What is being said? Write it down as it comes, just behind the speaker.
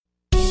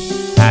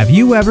Have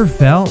you ever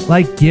felt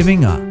like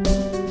giving up,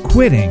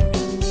 quitting,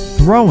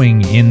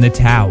 throwing in the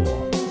towel?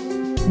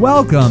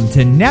 Welcome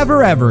to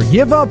Never Ever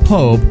Give Up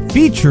Hope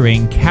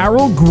featuring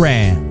Carol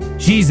Graham.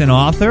 She's an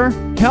author,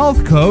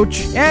 health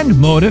coach, and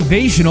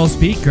motivational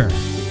speaker.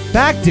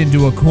 Backed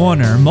into a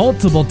corner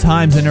multiple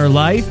times in her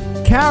life,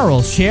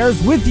 Carol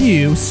shares with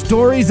you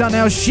stories on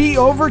how she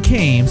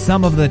overcame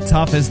some of the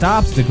toughest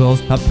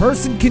obstacles a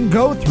person can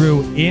go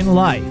through in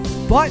life,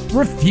 but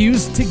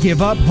refused to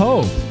give up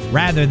hope.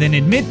 Rather than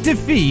admit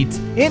defeat,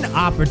 an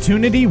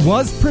opportunity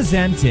was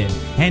presented,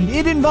 and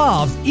it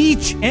involves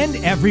each and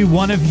every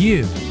one of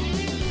you.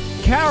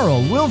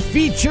 Carol will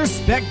feature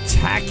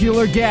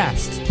spectacular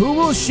guests who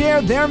will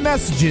share their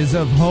messages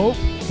of hope,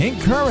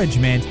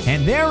 encouragement,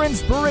 and their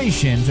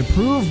inspiration to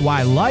prove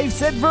why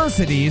life's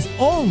adversities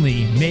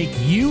only make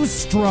you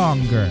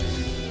stronger.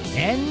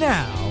 And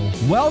now,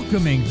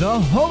 welcoming the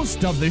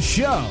host of the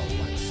show,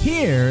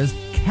 here's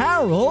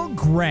Carol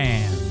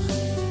Graham.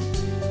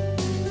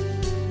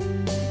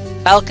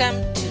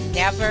 Welcome to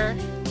Never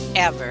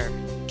Ever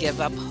Give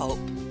Up Hope.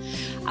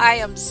 I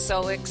am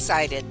so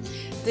excited.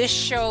 This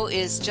show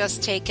is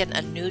just taking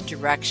a new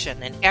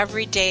direction, and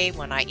every day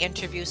when I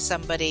interview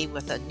somebody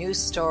with a new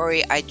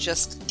story, I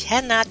just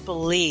cannot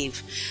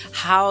believe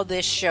how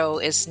this show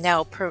is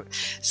now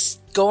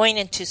going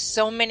into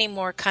so many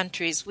more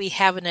countries. We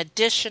have an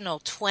additional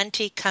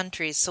 20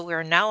 countries, so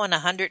we're now in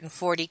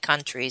 140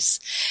 countries.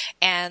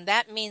 And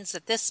that means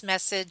that this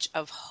message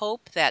of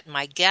hope that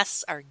my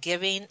guests are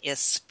giving is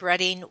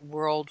spreading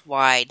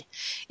worldwide.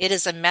 It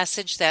is a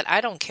message that I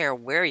don't care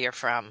where you're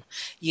from,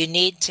 you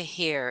need to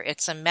hear.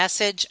 It's a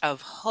message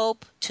of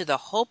hope to the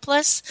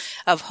hopeless,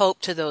 of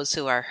hope to those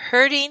who are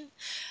hurting,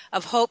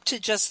 of hope to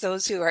just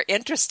those who are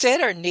interested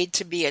or need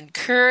to be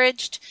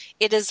encouraged.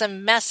 It is a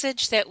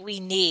message that we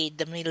need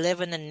when we live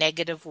in a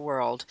negative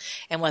world.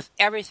 And with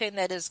everything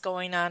that is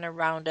going on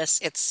around us,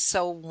 it's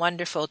so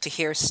wonderful to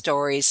hear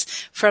stories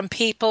from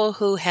people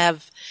who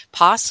have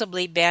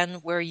possibly been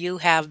where you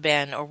have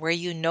been, or where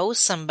you know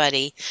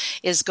somebody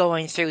is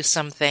going through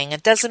something.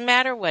 It doesn't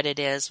matter what it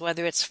is,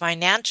 whether it's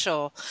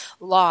financial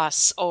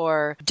loss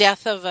or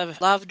death of a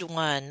loved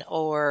one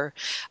or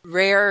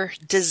rare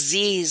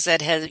disease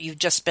that you've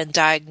just been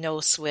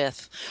diagnosed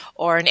with,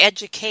 or an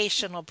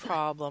educational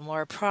problem,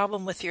 or a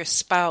problem with your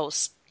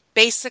spouse.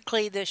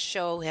 Basically, this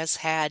show has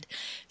had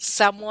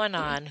someone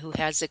on who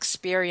has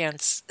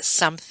experienced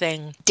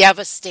something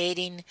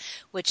devastating,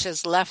 which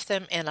has left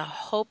them in a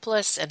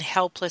hopeless and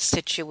helpless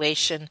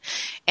situation,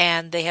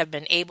 and they have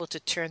been able to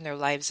turn their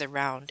lives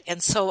around.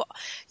 And so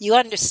you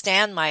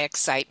understand my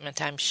excitement,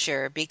 I'm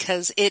sure,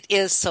 because it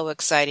is so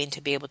exciting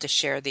to be able to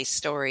share these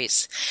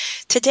stories.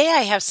 Today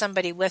I have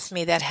somebody with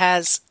me that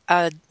has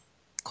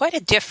quite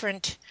a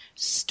different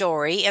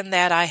story, in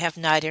that I have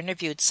not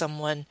interviewed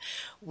someone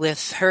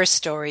with her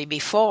story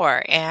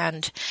before,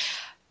 and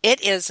it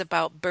is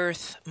about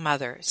birth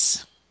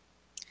mothers.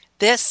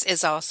 This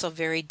is also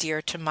very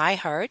dear to my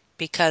heart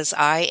because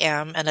I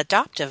am an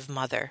adoptive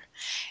mother,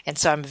 and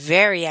so I'm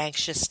very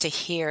anxious to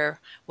hear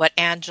what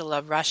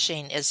Angela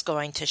Rushing is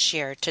going to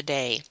share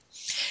today.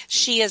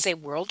 She is a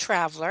world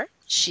traveler.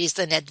 She's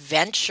an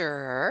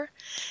adventurer.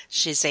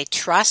 She's a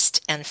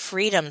trust and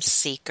freedom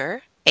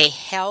seeker, a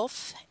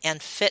health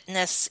and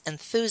fitness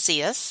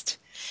enthusiast,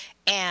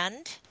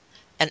 and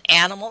an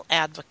animal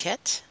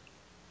advocate,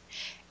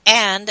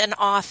 and an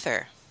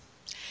author.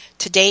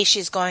 Today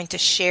she's going to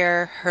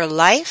share her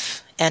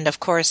life and, of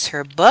course,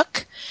 her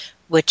book,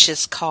 which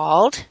is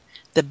called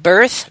The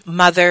Birth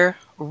Mother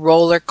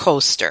Roller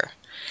Coaster: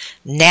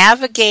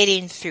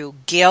 Navigating Through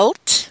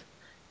Guilt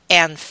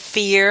and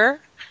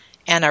Fear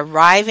and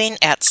Arriving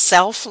at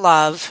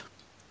Self-Love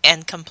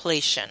and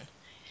Completion.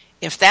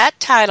 If that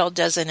title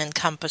doesn't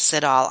encompass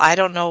it all, I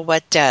don't know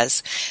what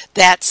does.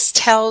 That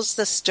tells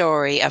the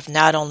story of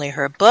not only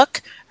her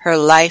book, her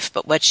life,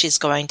 but what she's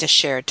going to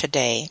share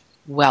today.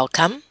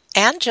 Welcome,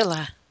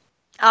 Angela.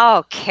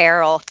 Oh,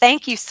 Carol,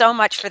 thank you so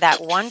much for that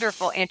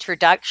wonderful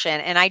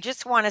introduction. And I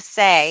just want to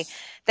say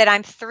that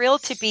I'm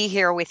thrilled to be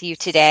here with you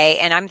today,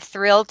 and I'm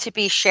thrilled to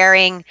be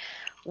sharing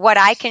what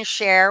I can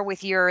share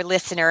with your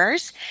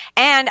listeners.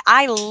 And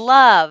I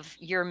love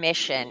your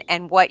mission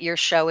and what your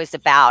show is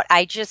about.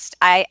 I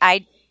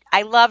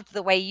loved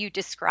the way you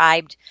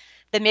described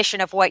the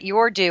mission of what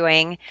you're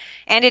doing.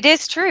 And it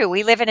is true.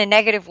 We live in a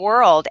negative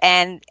world,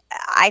 and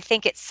I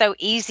think it's so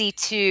easy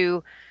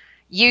to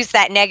use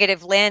that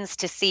negative lens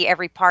to see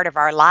every part of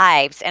our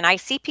lives. And I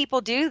see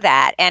people do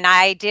that. And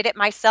I did it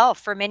myself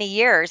for many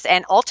years.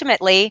 And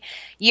ultimately,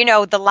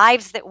 the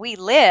lives that we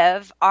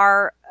live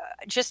are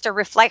just a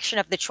reflection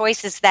of the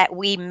choices that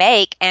we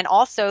make, and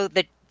also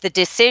the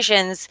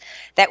decisions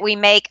that we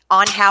make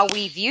on how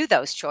we view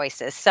those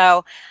choices.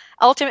 So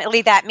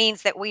ultimately, that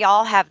means that we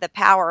all have the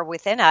power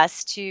within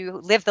us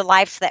to live the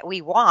lives that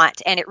we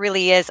want. And it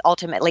really is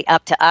ultimately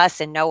up to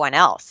us and no one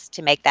else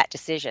to make that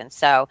decision.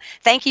 So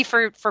thank you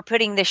for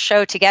putting this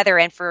show together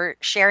and for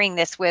sharing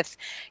this with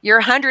your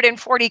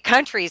 140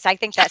 countries. I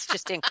think that's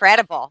just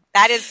incredible.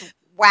 That is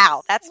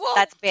Wow, that's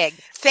big.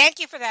 Thank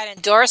you for that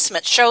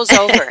endorsement. Show's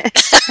over.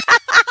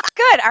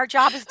 Good. All our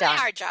job is done.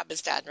 Our job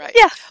is done, right?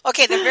 Yeah.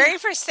 Okay, the very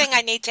first thing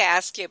I need to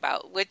ask you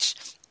about, which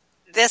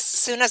as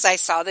soon as I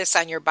saw this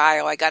on your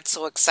bio, I got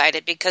so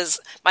excited because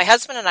my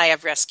husband and I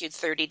have rescued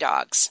 30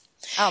 dogs.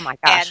 Oh my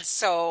gosh.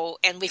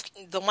 And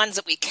the ones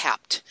that we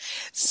kept.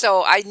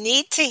 So I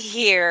need to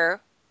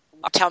hear,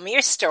 tell me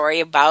your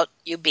story about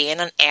you being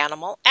an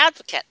animal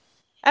advocate.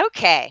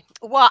 Okay.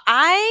 Well,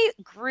 I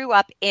grew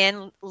up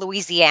in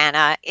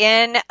Louisiana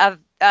in a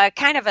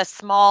kind of a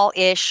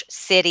small-ish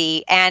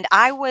city, and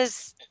I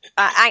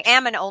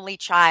am an only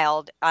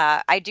child.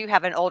 I do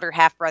have an older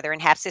half-brother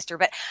and half-sister,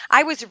 but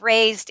I was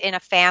raised in a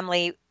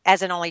family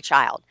as an only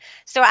child.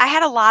 So I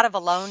had a lot of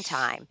alone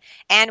time,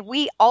 and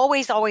we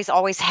always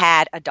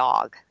had a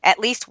dog, at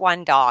least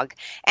one dog.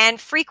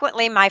 And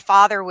frequently my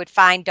father would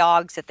find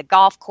dogs at the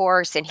golf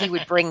course, and he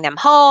would bring them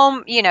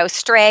home,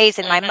 strays,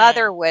 and my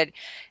mother would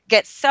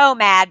get so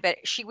mad, but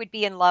she would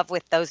be in love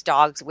with those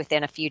dogs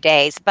within a few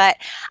days. But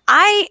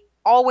I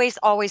always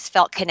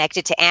felt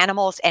connected to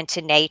animals and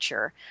to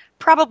nature,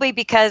 probably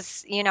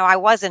because, I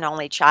was an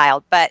only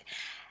child. But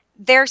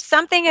there's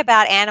something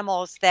about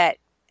animals that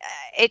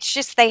it's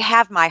just, they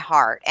have my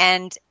heart.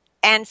 And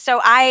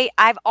so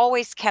I've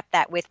always kept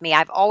that with me.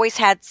 I've always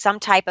had some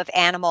type of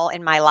animal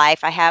in my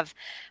life. I have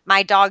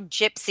my dog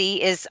Gypsy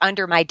is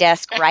under my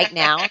desk right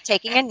now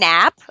taking a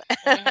nap.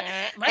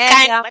 Mm-hmm.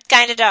 What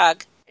kind of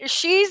dog?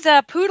 She's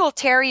a poodle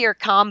terrier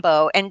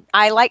combo, and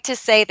I like to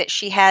say that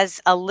she has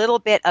a little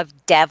bit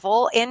of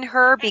devil in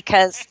her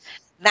because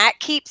that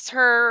keeps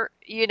her,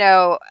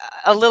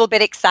 a little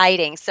bit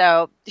exciting.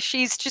 So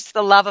she's just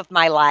the love of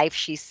my life.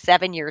 She's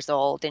 7 years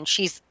old, and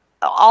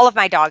all of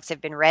my dogs have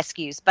been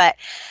rescues, but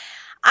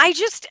I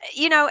just,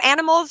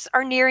 animals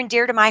are near and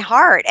dear to my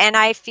heart, and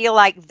I feel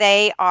like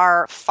they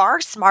are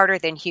far smarter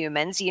than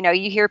humans. You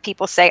hear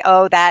people say,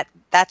 oh,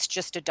 that's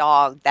just a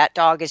dog. That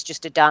dog is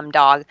just a dumb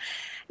dog.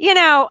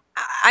 It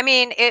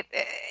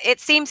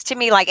seems to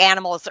me like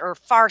animals are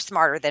far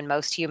smarter than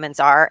most humans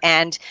are,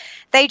 and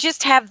they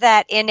just have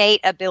that innate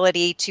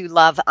ability to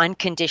love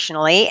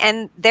unconditionally,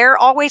 and they're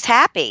always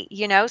happy,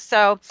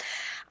 So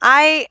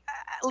I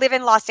live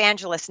in Los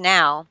Angeles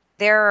now.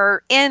 There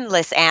are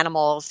endless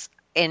animals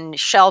in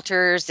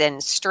shelters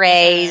and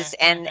strays,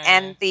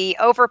 and the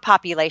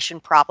overpopulation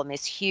problem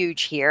is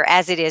huge here,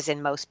 as it is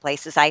in most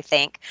places, I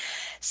think.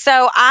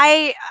 So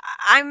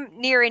I'm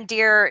near and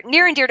dear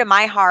to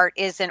my heart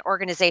is an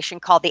organization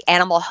called the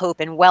Animal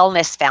Hope and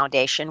Wellness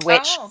Foundation,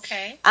 which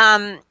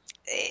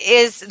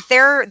is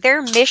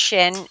their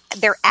mission,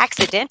 their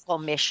accidental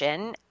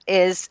mission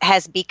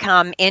has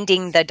become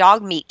ending the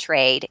dog meat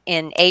trade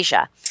in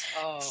Asia.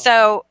 Oh.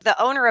 So the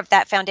owner of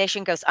that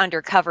foundation goes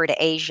undercover to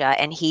Asia,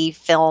 and he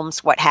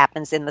films what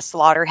happens in the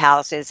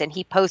slaughterhouses, and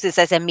he poses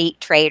as a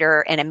meat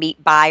trader and a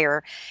meat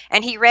buyer,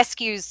 and he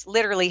rescues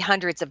literally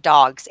hundreds of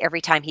dogs every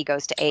time he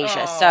goes to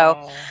Asia. Oh.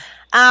 So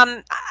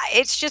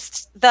it's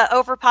just the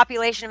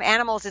overpopulation of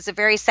animals is a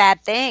very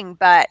sad thing,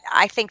 but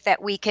I think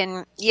that we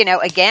can,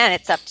 again,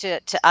 it's up to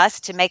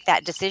us to make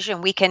that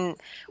decision. We can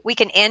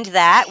end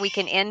that. We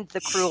can end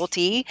the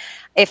cruelty.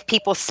 If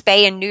people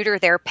spay and neuter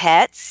their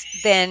pets,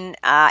 then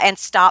and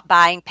stop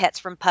buying pets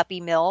from puppy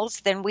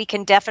mills, then we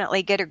can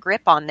definitely get a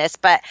grip on this.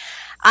 But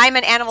I'm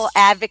an animal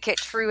advocate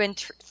through and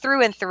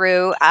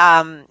through.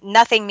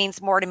 Nothing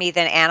means more to me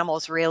than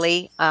animals,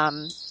 really.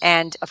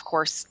 And of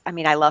course,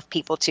 I love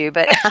people too,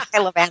 but I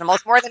love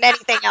animals more than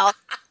anything else.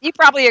 You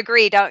probably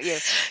agree, don't you?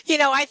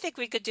 I think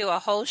we could do a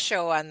whole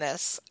show on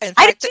this. In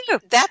fact, I do.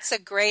 That's a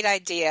great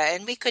idea,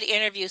 and we could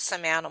interview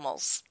some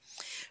animals.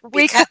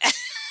 We could.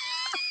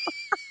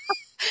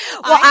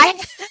 Well, I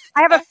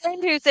have a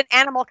friend who's an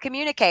animal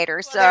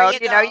communicator, so you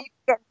can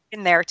get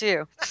in there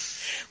too.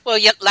 Well,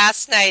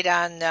 last night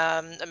on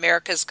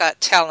America's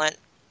Got Talent,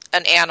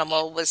 an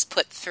animal was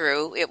put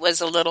through. It was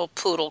a little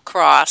poodle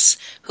cross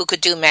who could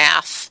do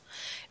math.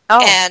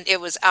 Oh. And it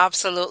was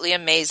absolutely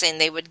amazing.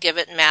 They would give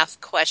it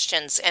math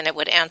questions, and it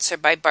would answer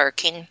by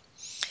barking.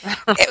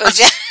 It was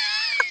just...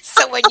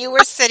 So when you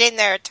were sitting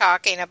there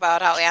talking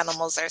about how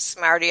animals are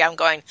smarty, I'm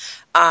going,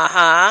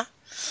 uh-huh.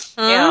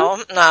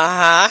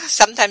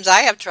 Sometimes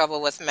I have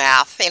trouble with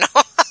math,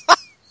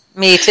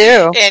 Me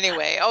too.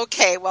 Anyway,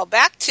 okay. Well,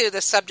 back to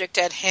the subject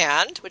at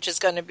hand, which is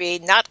going to be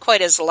not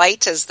quite as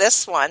light as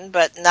this one,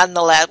 but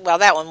nonetheless, well,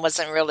 that one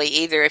wasn't really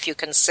either if you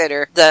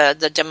consider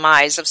the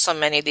demise of so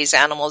many of these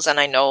animals, and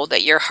I know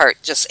that your heart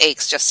just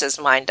aches just as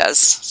mine does.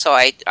 So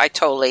I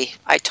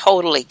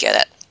totally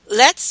get it.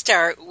 Let's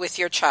start with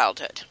your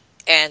childhood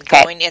and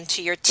going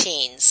into your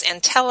teens,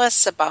 and tell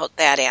us about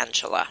that,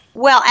 Angela.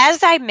 Well,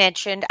 as I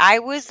mentioned, I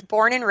was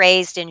born and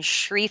raised in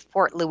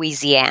Shreveport,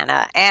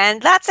 Louisiana, and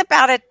that's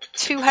about a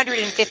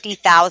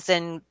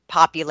 250,000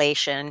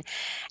 population.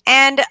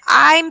 And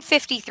I'm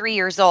 53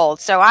 years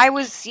old, so I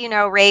was,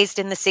 raised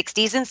in the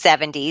 60s and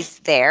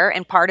 70s there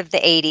and part of the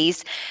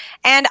 80s.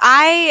 And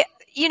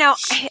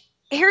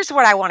here's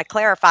what I want to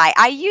clarify.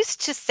 I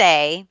used to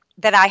say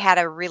that I had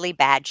a really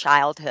bad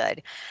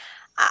childhood.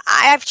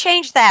 I've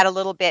changed that a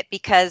little bit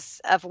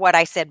because of what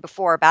I said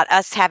before about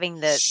us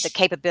having the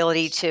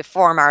capability to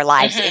form our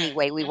lives any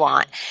way we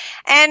want.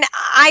 And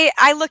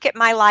I look at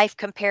my life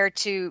compared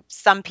to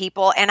some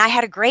people, and I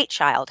had a great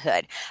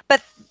childhood.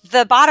 But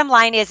the bottom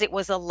line is it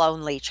was a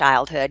lonely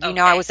childhood. You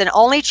know, I was an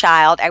only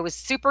child. I was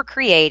super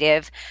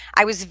creative.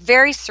 I was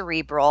very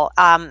cerebral.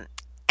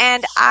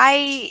 And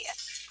I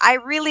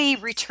really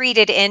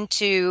retreated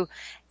into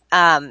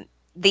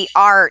the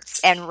arts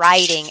and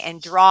writing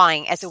and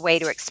drawing as a way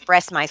to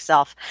express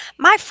myself.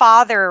 My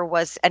father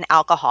was an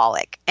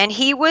alcoholic, and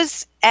he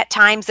was at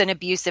times an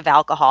abusive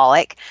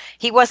alcoholic.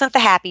 He wasn't the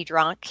happy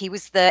drunk. He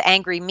was the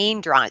angry,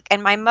 mean drunk.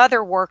 And my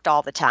mother worked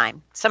all the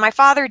time. So my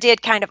father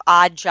did kind of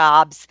odd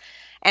jobs,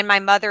 and my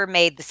mother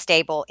made the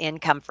stable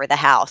income for the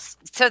house.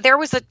 So there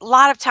was a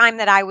lot of time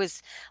that I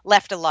was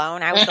left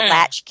alone. I was a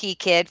latchkey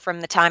kid from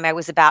the time I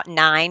was about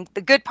 9.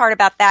 The good part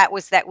about that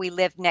was that we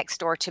lived next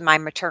door to my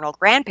maternal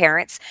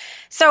grandparents.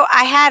 So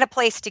I had a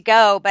place to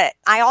go, but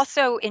I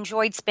also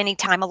enjoyed spending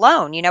time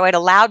alone. You know, it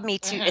allowed me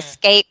to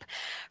escape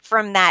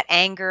from that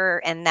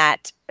anger and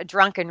that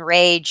drunken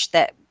rage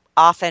that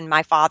often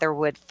my father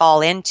would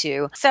fall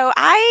into. So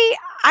I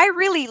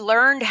really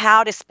learned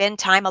how to spend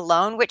time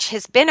alone, which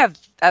has been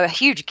a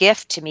huge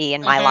gift to me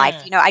in my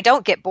life. You know, I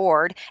don't get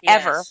bored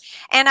ever,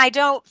 and I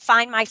don't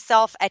find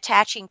myself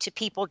attaching to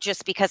people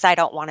just because I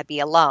don't want to be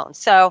alone.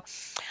 So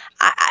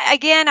I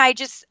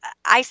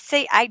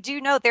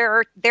do know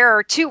there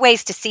are two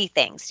ways to see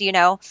things, you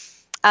know.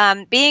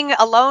 Being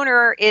a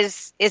loner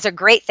is a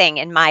great thing,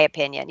 in my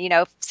opinion. You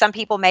know, some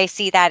people may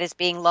see that as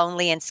being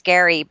lonely and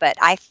scary, but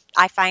I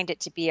find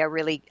it to be a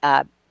really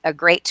a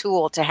great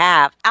tool to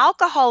have.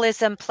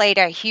 Alcoholism played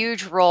a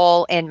huge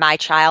role in my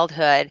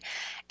childhood,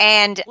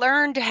 and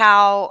learned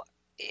how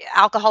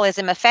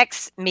alcoholism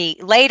affects me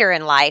later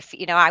in life.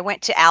 You know, I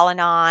went to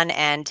Al-Anon,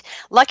 and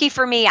lucky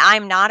for me,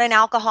 I'm not an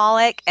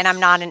alcoholic and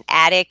I'm not an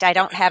addict. I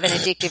don't have an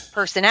addictive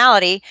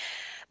personality,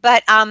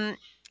 but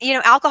you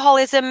know,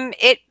 alcoholism,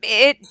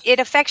 it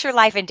affects your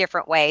life in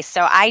different ways.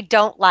 So I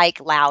don't like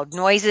loud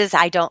noises.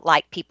 I don't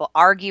like people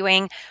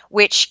arguing,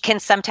 which can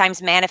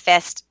sometimes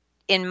manifest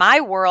in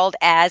my world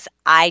as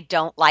I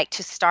don't like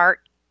to start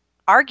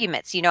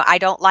arguments. You know, I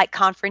don't like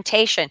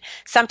confrontation.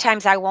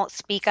 Sometimes I won't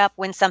speak up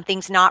when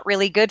something's not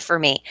really good for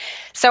me.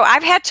 So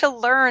I've had to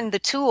learn the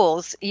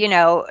tools, you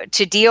know,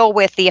 to deal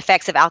with the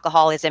effects of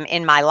alcoholism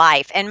in my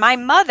life. And my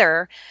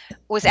mother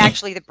was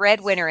actually the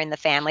breadwinner in the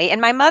family.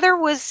 And my mother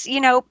was,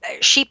 you know,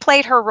 she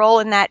played her role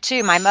in that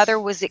too. My mother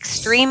was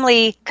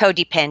extremely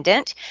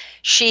codependent.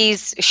 She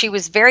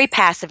was very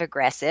passive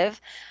aggressive.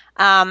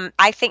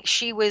 I think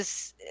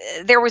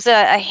there was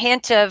a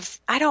hint of,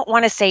 I don't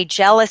want to say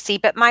jealousy,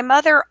 but my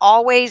mother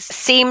always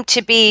seemed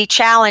to be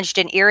challenged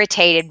and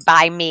irritated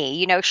by me.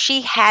 You know,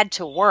 she had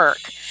to work.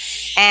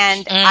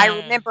 And I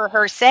remember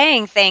her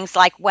saying things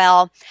like,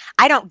 well,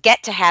 I don't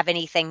get to have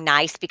anything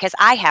nice because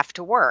I have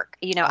to work.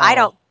 You know,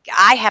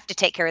 I have to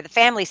take care of the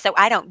family, so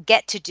I don't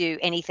get to do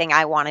anything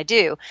I want to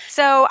do.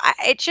 So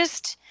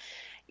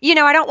you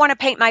know, I don't want to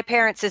paint my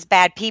parents as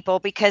bad people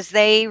because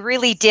they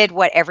really did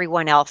what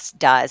everyone else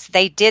does.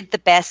 They did the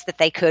best that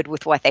they could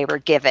with what they were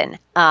given.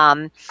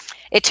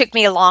 It took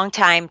me a long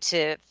time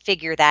to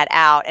figure that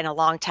out, and a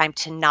long time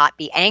to not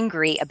be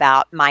angry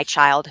about my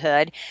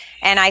childhood.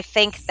 And I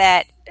think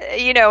that,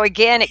 you know,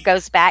 again, it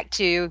goes back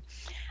to,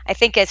 I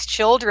think as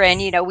children,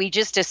 you know, we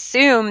just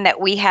assume that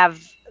we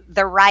have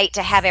the right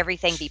to have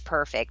everything be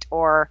perfect,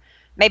 or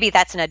maybe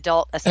that's an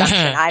adult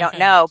assumption. I don't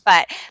know.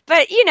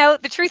 But, you know,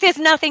 the truth is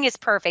nothing is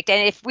perfect.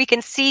 And if we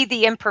can see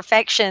the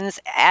imperfections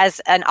as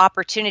an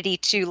opportunity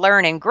to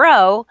learn and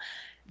grow,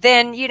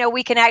 then, you know,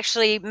 we can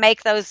actually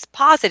make those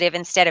positive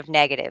instead of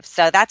negative.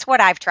 So that's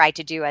what I've tried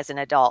to do as an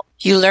adult.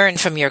 You learn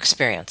from your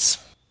experience.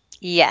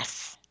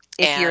 Yes,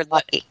 if you're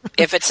lucky.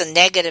 If it's a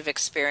negative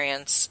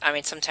experience, I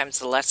mean, sometimes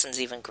the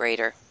lesson's even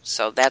greater.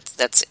 So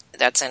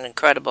that's an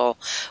incredible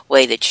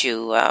way that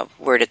you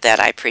worded that.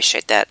 I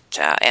appreciate that,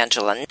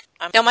 Angela.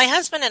 Now, my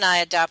husband and I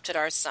adopted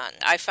our son.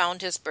 I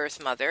found his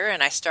birth mother,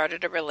 and I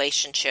started a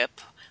relationship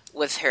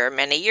with her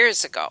many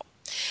years ago.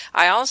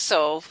 I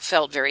also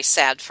felt very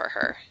sad for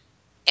her,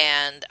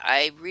 and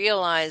I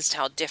realized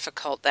how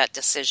difficult that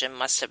decision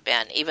must have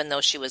been, even though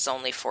she was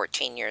only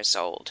 14 years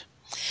old.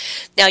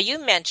 Now,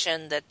 you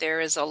mentioned that there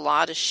is a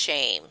lot of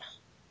shame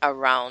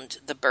around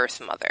the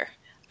birth mother.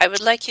 I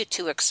would like you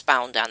to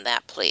expound on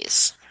that,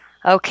 please.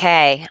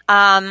 Okay.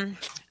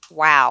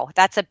 Wow,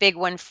 that's a big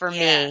one for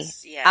me.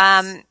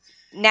 Yes.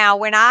 Now,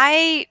 when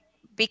I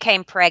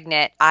became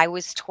pregnant, I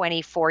was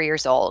 24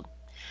 years old.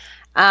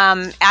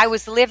 I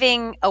was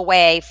living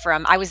away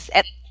from, I was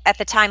at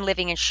the time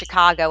living in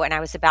Chicago, and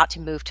I was about to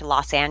move to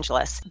Los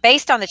Angeles.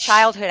 Based on the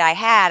childhood I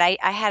had,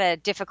 I had a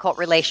difficult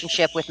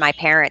relationship with my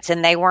parents,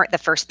 and they weren't the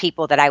first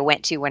people that I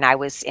went to when I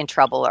was in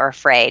trouble or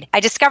afraid. I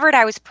discovered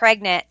I was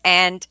pregnant,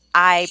 and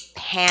I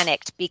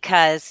panicked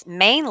because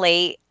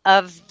mainly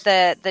of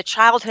the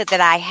childhood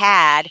that I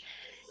had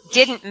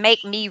didn't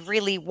make me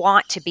really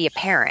want to be a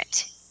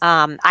parent.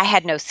 I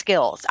had no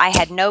skills. I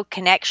had no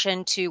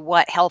connection to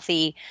what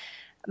healthy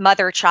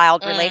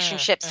mother-child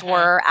relationships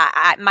were.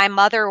 My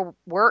mother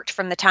worked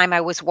from the time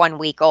I was 1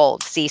 week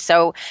old. See,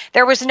 so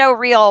there was no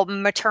real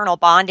maternal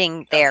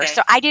bonding there. Okay.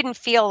 So I didn't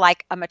feel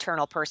like a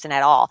maternal person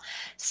at all.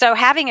 So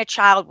having a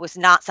child was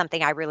not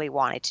something I really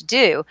wanted to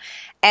do,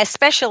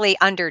 especially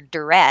under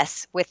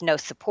duress with no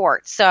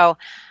support. So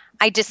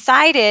I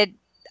decided,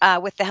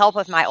 with the help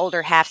of my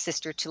older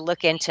half-sister, to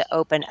look into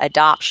open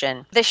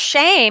adoption. The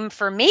shame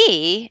for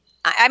me,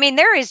 I mean,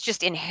 there is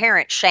just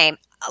inherent shame.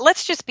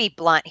 Let's just be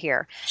blunt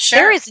here. Sure.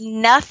 There is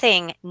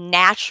nothing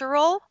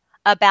natural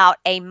about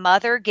a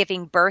mother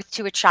giving birth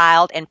to a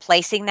child and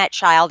placing that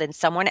child in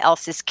someone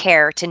else's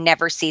care to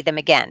never see them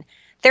again.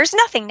 There's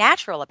nothing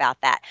natural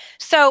about that.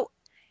 So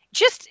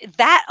just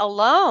that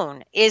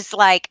alone is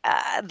like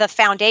the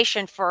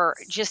foundation for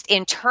just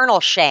internal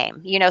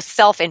shame,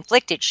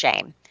 self-inflicted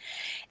shame.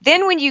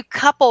 Then when you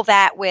couple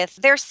that with,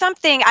 there's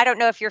something, I don't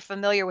know if you're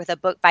familiar with a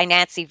book by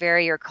Nancy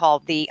Verrier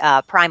called The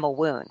Primal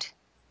Wound.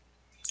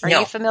 Are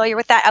No. you familiar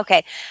with that?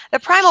 Okay. The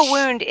Primal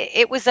Wound,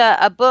 it was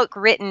a book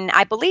written,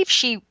 I believe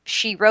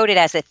she wrote it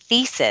as a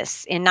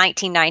thesis in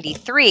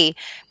 1993,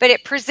 but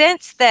it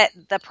presents that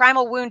the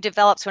primal wound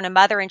develops when a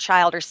mother and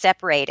child are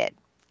separated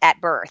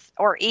at birth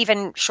or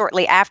even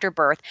shortly after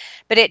birth.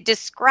 But it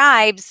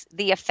describes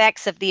the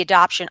effects of the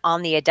adoption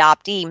on the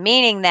adoptee,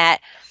 meaning that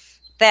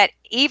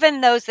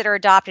even those that are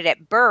adopted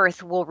at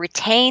birth will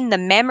retain the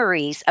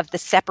memories of the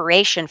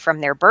separation from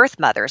their birth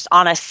mothers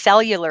on a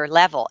cellular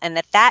level, and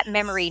that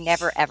memory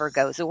never, ever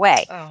goes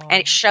away. Oh.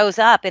 And it shows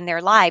up in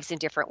their lives in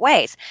different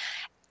ways.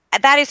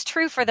 That is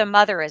true for the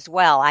mother as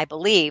well, I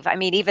believe. I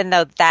mean, even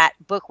though that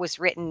book was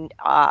written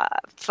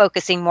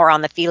focusing more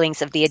on the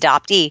feelings of the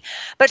adoptee.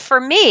 But for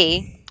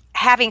me,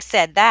 having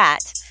said that,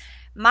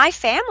 my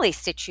family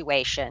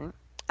situation,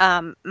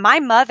 my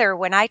mother,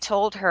 when I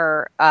told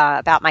her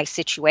about my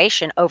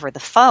situation over the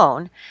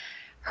phone,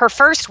 her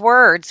first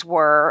words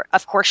were,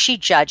 of course, she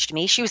judged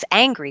me. She was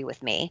angry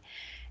with me.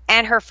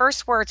 And her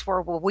first words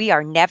were, well, we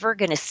are never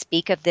going to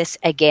speak of this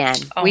again.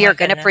 Oh, we my are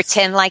going to goodness.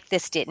 pretend like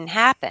this didn't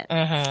happen.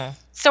 Mm-hmm.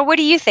 So what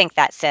do you think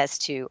that says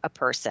to a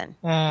person?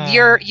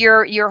 Mm.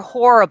 You're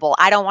horrible.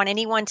 I don't want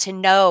anyone to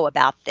know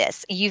about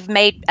this. You've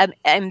made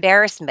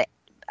embarrassment.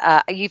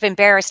 You've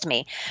embarrassed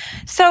me.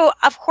 So,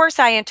 of course,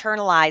 I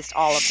internalized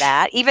all of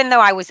that, even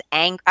though I was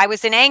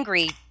an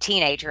angry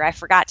teenager. I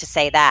forgot to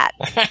say that.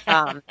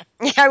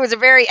 I was a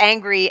very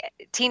angry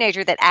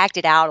teenager that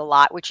acted out a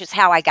lot, which is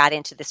how I got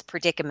into this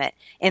predicament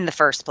in the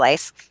first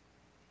place,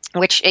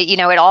 which,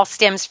 it all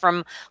stems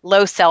from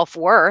low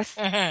self-worth.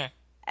 Mm-hmm.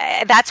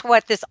 That's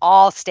what this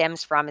all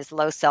stems from, is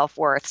low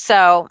self-worth.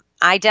 So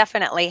I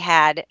definitely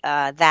had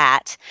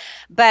that.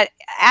 But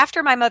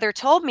after my mother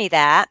told me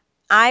that,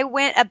 I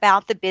went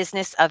about the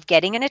business of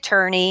getting an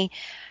attorney,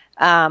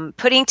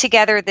 putting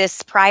together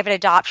this private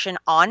adoption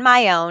on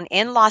my own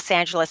in Los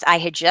Angeles. I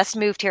had just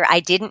moved here. I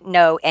didn't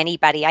know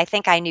anybody. I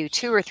think I knew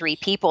 2 or 3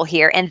 people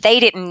here, and they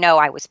didn't know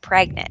I was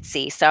pregnant.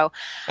 See, so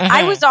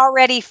I was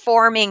already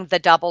forming the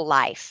double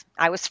life.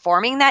 I was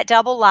forming that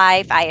double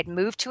life. I had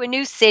moved to a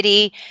new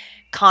city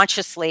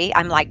consciously.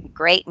 I'm like,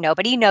 great,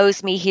 nobody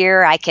knows me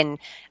here. I can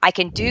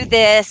do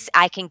this.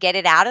 I can get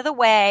it out of the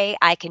way.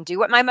 I can do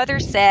what my mother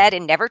said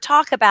and never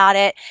talk about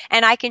it.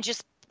 And I can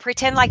just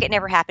pretend like it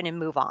never happened and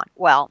move on.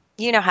 Well,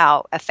 you know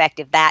how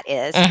effective that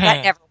is.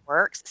 That never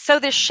works. So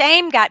the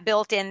shame got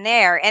built in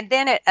there. And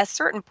then at a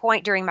certain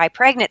point during my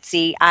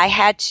pregnancy, I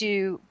had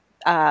to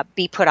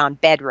be put on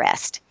bed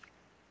rest,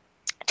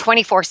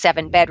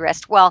 24/7 bed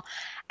rest. Well,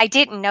 I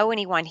didn't know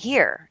anyone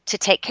here to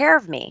take care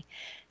of me.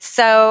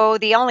 So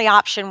the only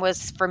option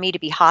was for me to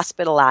be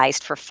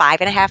hospitalized for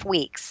 5.5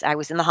 weeks. I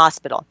was in the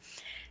hospital,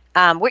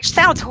 which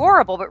sounds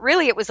horrible, but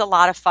really it was a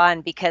lot of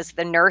fun because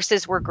the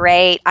nurses were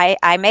great.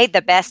 I made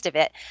the best of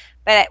it.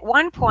 But at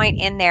one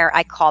point in there,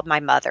 I called my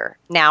mother.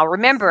 Now,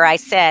 remember, I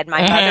said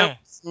my mother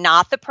was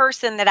not the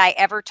person that I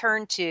ever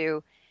turned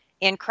to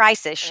in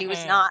crisis. She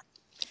was not,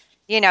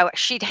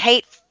 she'd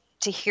hate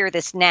to hear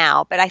this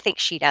now, but I think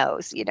she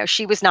knows,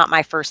 she was not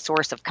my first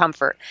source of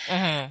comfort.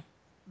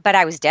 But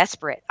I was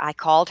desperate. I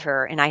called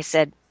her and I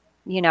said,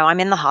 I'm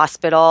in the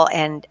hospital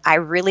and I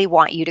really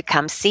want you to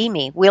come see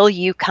me. Will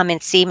you come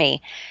and see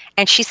me?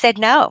 And she said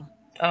no.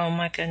 Oh,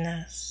 my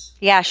goodness.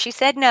 Yeah, she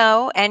said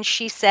no. And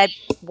she said,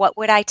 what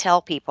would I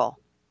tell people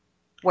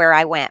where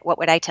I went? What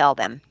would I tell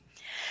them?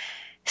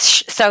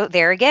 So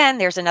there again,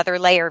 there's another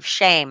layer of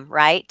shame,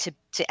 right?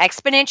 To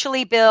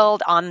exponentially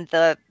build on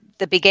the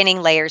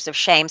beginning layers of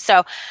shame.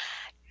 So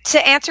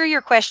to answer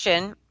your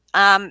question,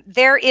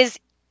 there is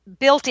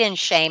built-in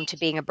shame to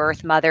being a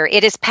birth mother.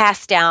 It is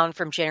passed down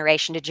from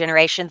generation to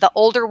generation. The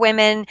older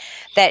women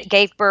that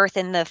gave birth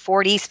in the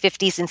 40s,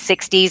 50s, and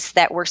 60s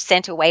that were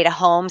sent away to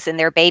homes and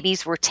their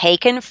babies were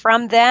taken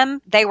from them,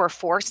 they were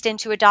forced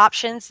into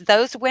adoptions.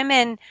 Those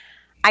women,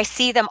 I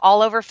see them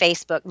all over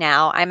Facebook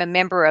now. I'm a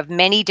member of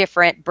many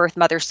different birth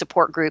mother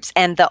support groups,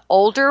 and the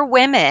older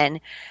women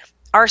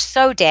are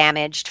so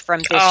damaged from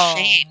this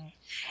shame.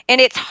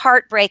 And it's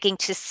heartbreaking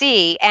to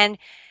see. And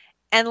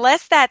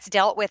unless that's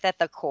dealt with at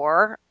the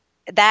core,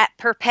 that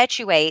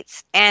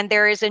perpetuates, and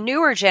there is a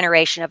newer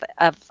generation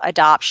of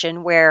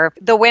adoption where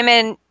the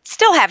women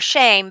still have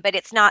shame, but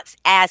it's not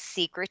as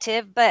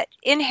secretive. But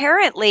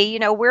inherently,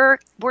 we're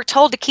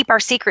told to keep our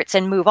secrets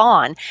and move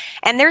on.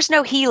 And there's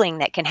no healing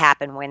that can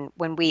happen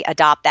when we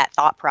adopt that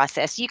thought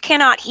process. You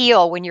cannot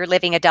heal when you're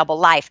living a double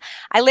life.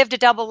 I lived a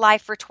double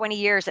life for 20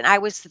 years, and I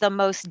was the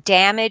most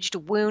damaged,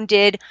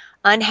 wounded,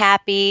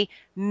 unhappy,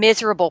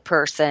 miserable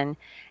person.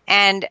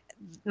 And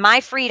my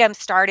freedom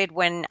started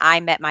when I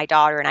met my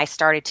daughter and I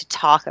started to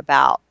talk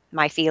about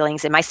my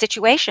feelings and my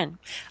situation.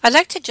 I'd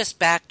like to just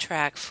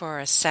backtrack for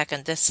a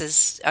second. This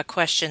is a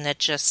question that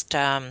just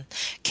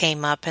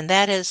came up, and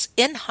that is,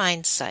 in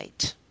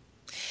hindsight,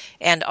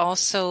 and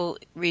also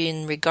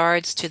in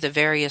regards to the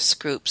various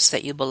groups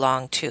that you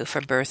belong to for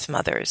birth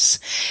mothers,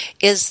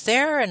 is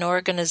there an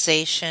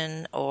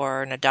organization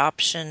or an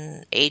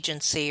adoption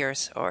agency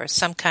or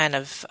some kind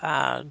of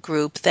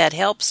group that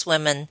helps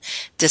women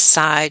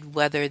decide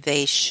whether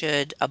they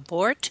should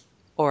abort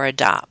or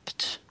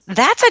adopt?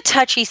 That's a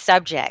touchy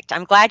subject.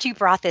 I'm glad you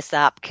brought this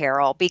up,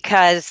 Carol,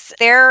 because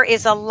there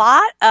is a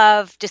lot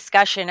of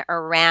discussion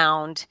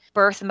around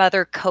birth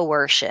mother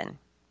coercion.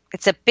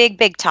 It's a big,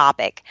 big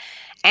topic.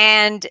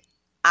 And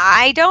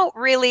I don't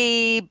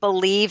really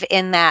believe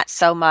in that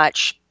so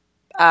much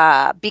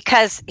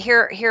because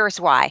here's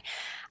why.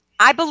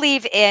 I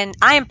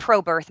am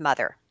pro-birth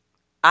mother.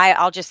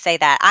 I'll just say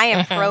that. I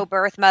am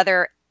pro-birth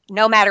mother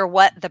no matter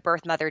what the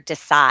birth mother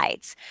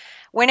decides.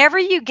 Whenever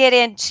you get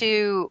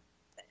into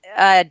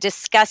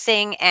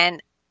discussing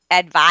and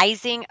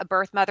advising a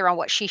birth mother on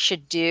what she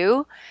should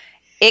do,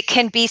 it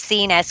can be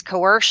seen as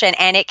coercion,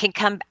 and it can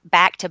come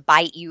back to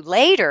bite you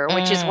later,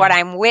 which is what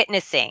I'm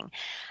witnessing.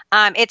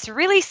 It's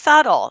really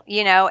subtle,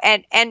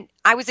 and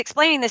I was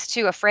explaining this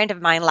to a friend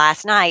of mine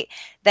last night,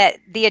 that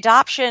the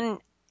adoption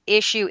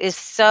issue is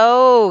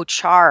so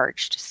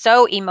charged,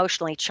 so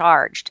emotionally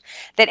charged,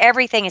 that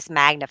everything is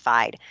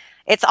magnified.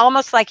 It's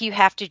almost like you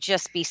have to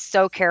just be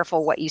so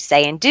careful what you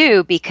say and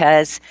do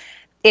because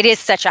it is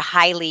such a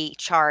highly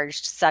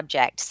charged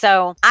subject.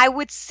 So I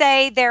would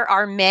say there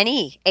are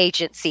many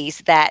agencies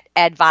that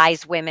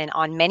advise women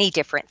on many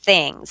different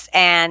things.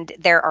 And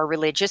there are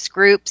religious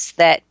groups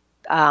that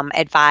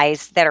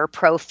advise, that are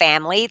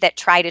pro-family, that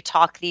try to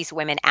talk these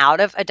women out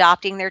of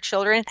adopting their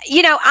children.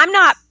 I'm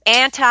not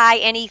anti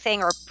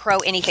anything or pro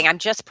anything. I'm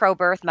just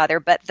pro-birth mother.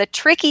 But the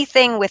tricky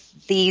thing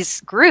with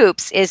these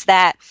groups is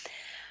that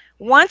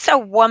once a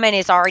woman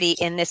is already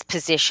in this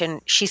position,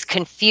 she's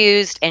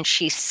confused and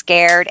she's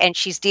scared and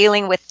she's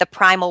dealing with the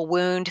primal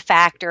wound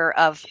factor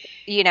of,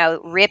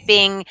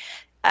 ripping,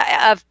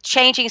 of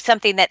changing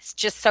something that's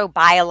just so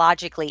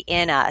biologically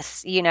in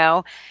us.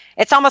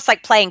 It's almost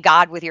like playing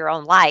God with your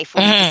own life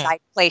when you decide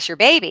to place your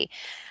baby.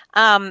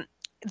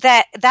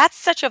 That's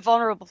such a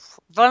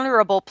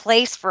vulnerable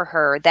place for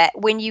her that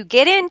when you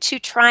get into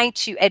trying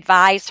to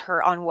advise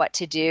her on what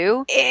to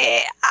do,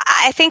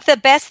 I think the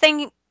best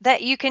thing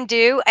that you can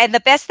do, and the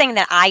best thing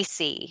that I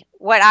see,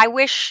 what I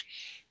wish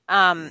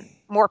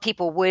more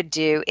people would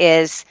do,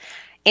 is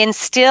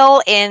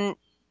instill in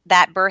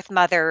that birth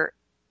mother,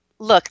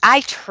 look,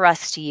 I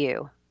trust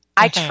you.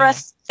 I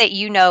trust that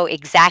you know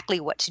exactly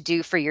what to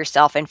do for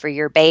yourself and for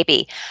your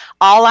baby.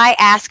 All I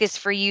ask is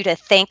for you to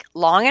think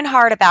long and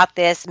hard about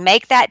this,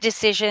 make that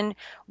decision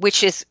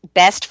which is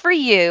best for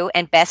you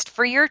and best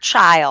for your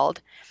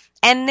child,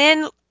 and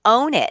then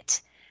own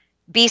it.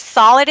 Be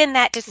solid in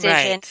that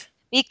decision. Right.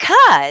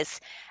 Because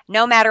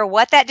no matter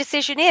what that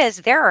decision is,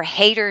 there are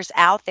haters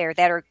out there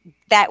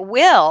that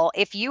will,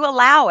 if you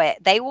allow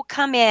it, they will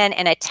come in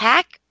and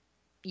attack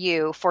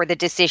you for the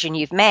decision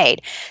you've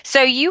made.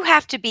 So you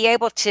have to be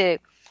able to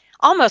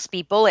almost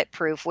be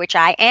bulletproof, which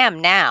I am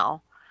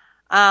now.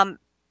 And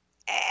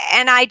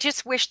I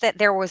just wish that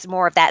there was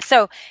more of that.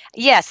 So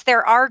yes,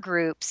 there are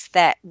groups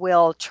that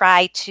will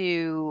try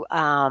to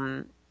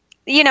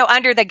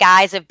under the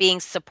guise of being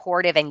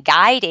supportive and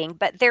guiding,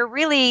 but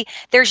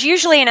there's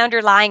usually an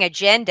underlying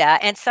agenda,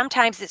 and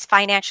sometimes it's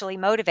financially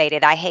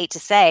motivated. I hate to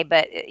say,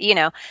 but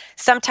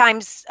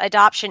sometimes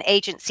adoption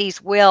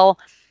agencies will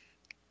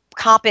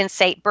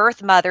compensate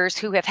birth mothers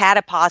who have had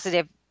a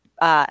positive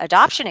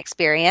adoption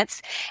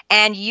experience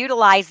and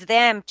utilize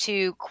them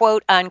to,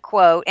 quote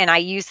unquote, and I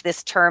use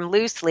this term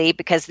loosely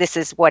because this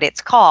is what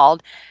it's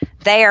called,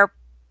 they are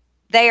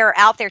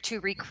out there to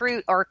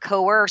recruit or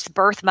coerce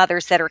birth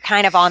mothers that are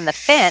kind of on the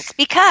fence,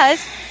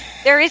 because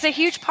there is a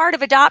huge part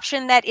of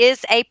adoption that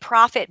is a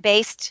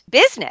profit-based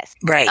business.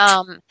 Right.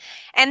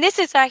 And this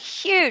is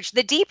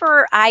the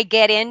deeper I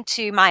get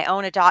into my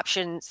own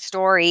adoption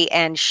story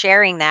and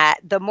sharing that,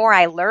 the more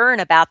I learn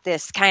about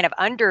this kind of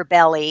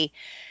underbelly,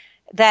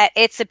 that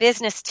it's a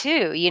business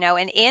too,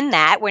 and in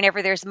that,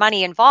 whenever there's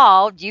money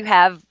involved, you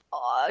have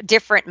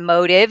different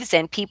motives,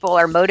 and people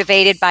are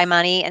motivated by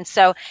money. And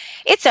so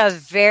it's a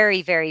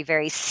very, very,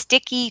 very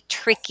sticky,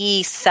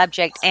 tricky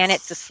subject, and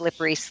it's a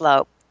slippery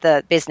slope,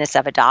 the business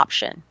of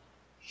adoption.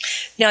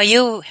 Now,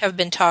 you have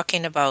been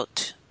talking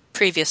about,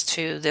 previous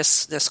to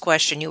this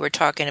question, you were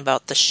talking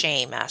about the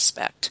shame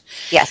aspect.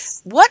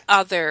 Yes. What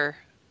other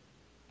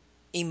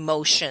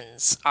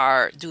emotions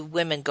do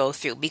women go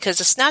through? Because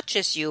it's not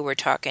just you we're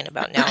talking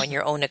about now in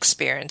your own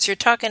experience. You're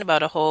talking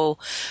about a whole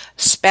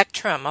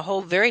spectrum, a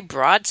whole very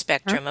broad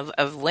spectrum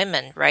of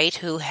women, right,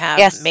 who have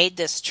Yes. made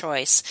this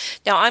choice.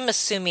 Now, I'm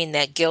assuming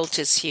that guilt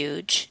is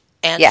huge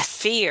and Yes.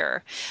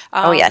 fear.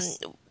 Oh, yes.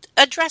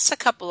 Address a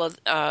couple of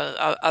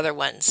other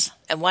ones,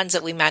 and ones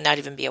that we might not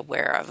even be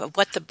aware of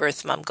what the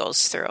birth mom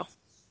goes through.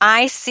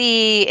 I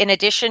see, in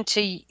addition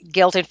to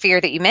guilt and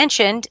fear that you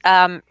mentioned,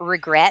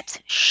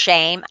 regret,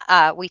 shame.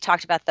 We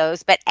talked about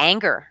those, but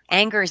anger.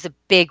 Anger is a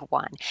big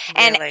one.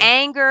 And Really?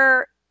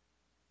 anger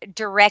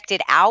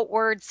directed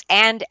outwards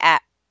and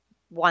at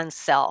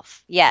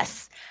oneself.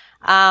 Yes.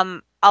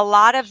 A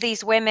lot of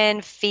these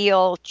women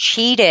feel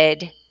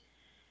cheated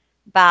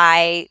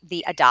by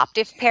the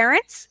adoptive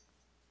parents.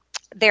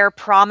 They're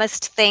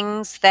promised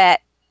things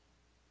that,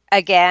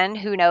 again,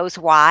 who knows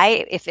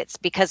why, if it's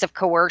because of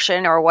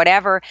coercion or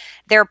whatever,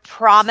 they're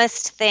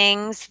promised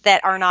things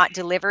that are not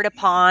delivered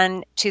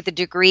upon to the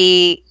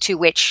degree to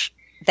which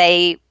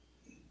they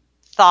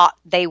thought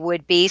they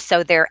would be,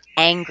 so they're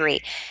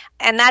angry.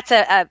 And that's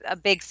a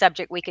big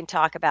subject we can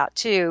talk about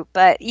too.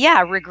 But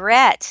yeah,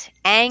 regret,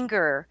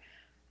 anger.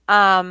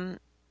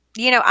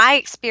 I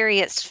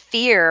experienced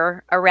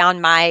fear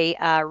around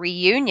my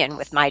reunion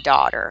with my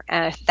daughter.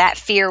 That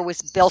fear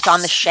was built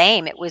on the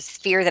shame. It was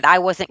fear that I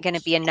wasn't going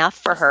to be enough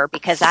for her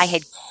because I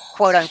had,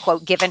 quote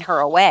unquote, given her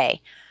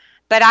away.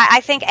 But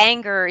I think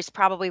anger is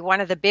probably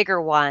one of the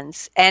bigger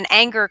ones. And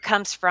anger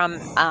comes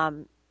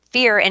from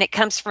fear, and it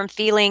comes from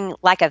feeling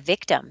like a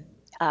victim.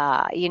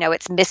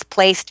 It's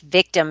misplaced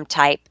victim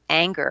type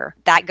anger.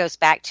 That goes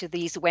back to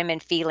these women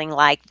feeling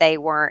like they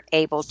weren't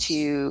able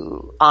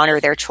to honor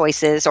their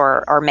choices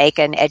or make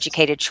an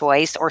educated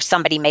choice, or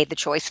somebody made the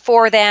choice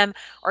for them,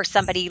 or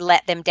somebody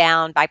let them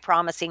down by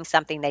promising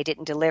something they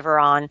didn't deliver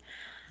on.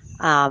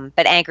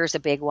 But anger is a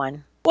big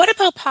one. What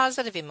about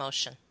positive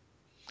emotion?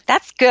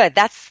 That's good.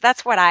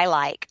 That's what I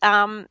like.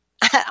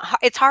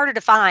 It's harder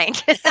to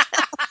find,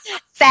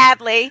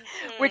 sadly,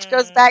 which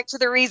goes back to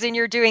the reason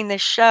you're doing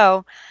this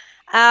show.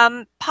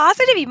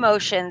 Positive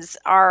emotions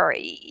are,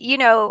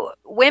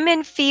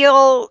 women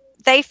feel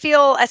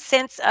a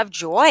sense of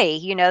joy,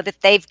 that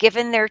they've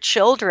given their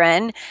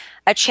children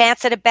a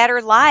chance at a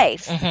better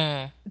life.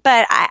 Mm-hmm.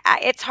 But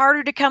it's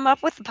harder to come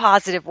up with the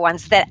positive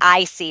ones that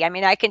I see. I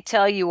mean, I can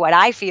tell you what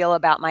I feel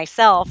about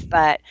myself,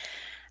 but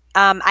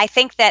I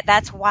think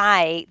that's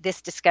why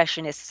this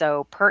discussion is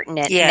so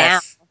pertinent now.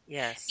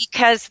 Yes.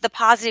 Because the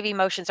positive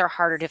emotions are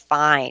harder to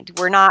find.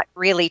 We're not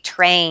really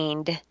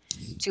trained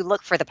to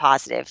look for the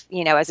positive.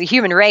 As a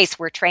human race,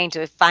 we're trained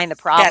to find the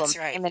problem That's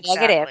right. and the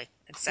negative.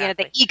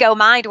 Exactly. The ego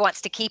mind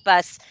wants to keep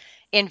us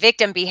in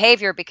victim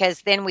behavior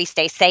because then we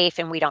stay safe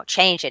and we don't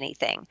change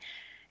anything.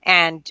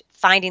 And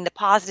finding the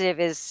positive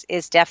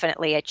is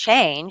definitely a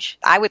change.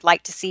 I would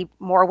like to see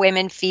more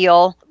women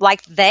feel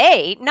like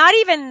not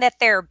even that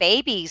their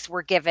babies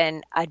were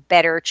given a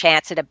better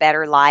chance at a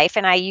better life.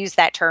 And I use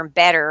that term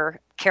better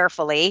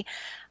carefully.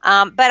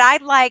 But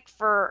I'd like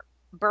for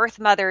birth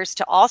mothers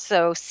to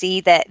also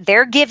see that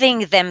they're giving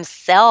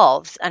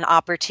themselves an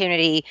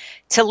opportunity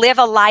to live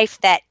a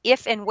life that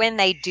if and when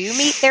they do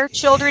meet their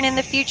children in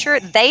the future,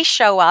 they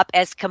show up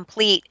as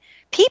complete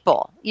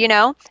people,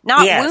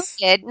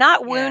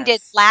 not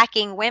wounded,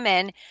 lacking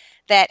women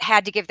that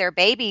had to give their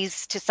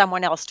babies to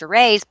someone else to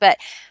raise. But,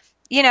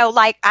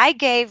 like I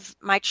gave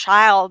my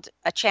child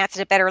a chance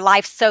at a better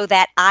life so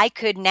that I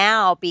could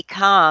now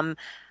become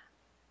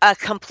a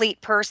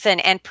complete person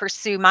and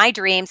pursue my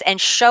dreams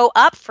and show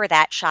up for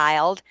that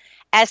child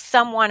as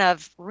someone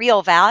of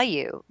real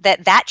value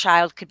that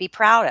child could be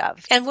proud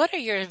of. And what are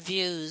your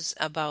views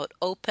about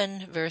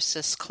open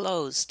versus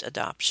closed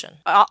adoption?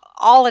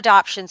 All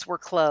adoptions were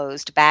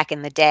closed back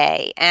in the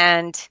day.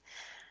 And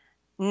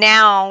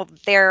now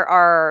there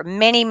are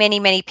many, many,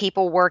 many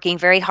people working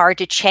very hard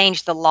to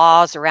change the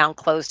laws around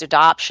closed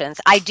adoptions.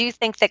 I do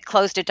think that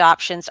closed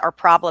adoptions are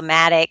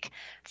problematic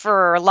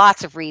for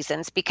lots of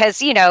reasons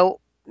because,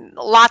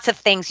 lots of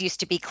things used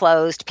to be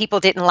closed.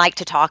 People didn't like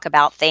to talk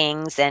about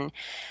things. And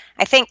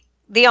I think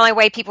the only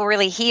way people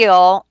really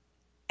heal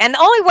and the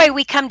only way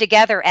we come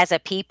together as a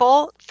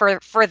people for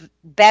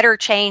better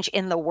change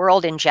in the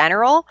world in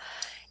general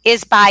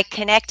is by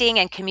connecting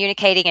and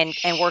communicating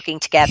and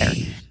working together.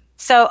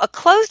 So a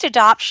closed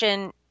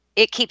adoption,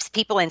 it keeps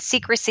people in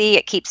secrecy.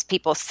 It keeps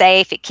people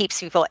safe. It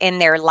keeps people in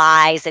their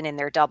lies and in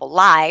their double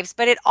lives.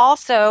 But it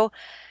also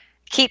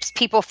keeps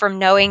people from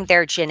knowing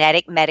their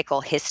genetic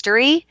medical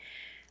history,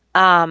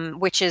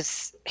 which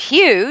is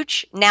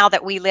huge now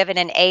that we live in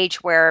an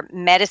age where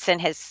medicine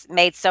has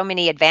made so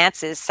many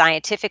advances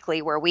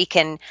scientifically where we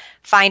can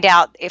find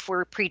out if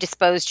we're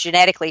predisposed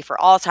genetically for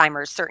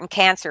Alzheimer's, certain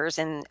cancers,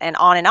 and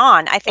on and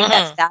on. I think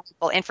that's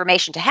valuable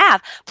information to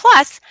have.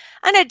 Plus,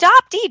 an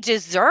adoptee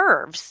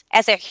deserves,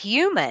 as a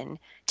human,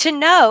 to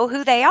know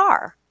who they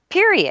are,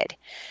 period.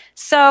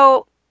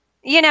 So,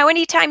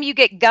 anytime you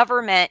get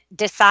government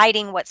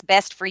deciding what's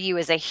best for you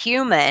as a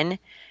human,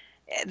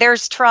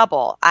 there's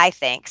trouble, I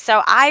think.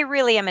 So I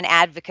really am an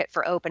advocate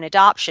for open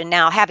adoption.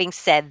 Now, having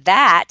said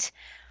that,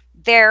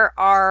 there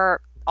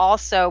are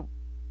also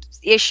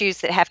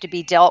issues that have to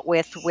be dealt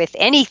with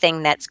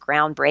anything that's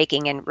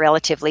groundbreaking and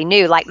relatively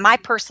new. Like my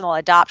personal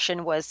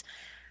adoption was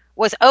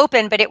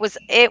open, but it was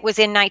in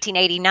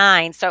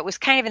 1989, so it was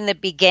kind of in the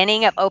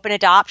beginning of open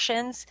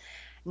adoptions.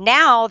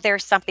 Now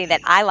there's something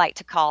that I like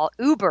to call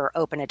uber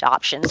open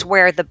adoptions,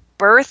 where the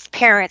birth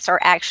parents are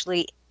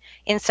actually,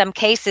 in some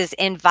cases,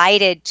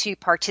 invited to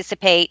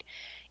participate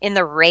in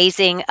the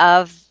raising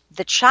of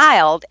the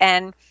child.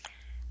 And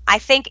I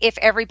think if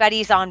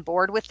everybody's on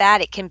board with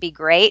that, it can be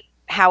great.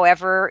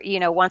 However,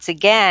 once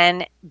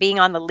again, being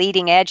on the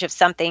leading edge of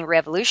something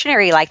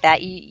revolutionary like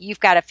that, you've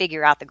got to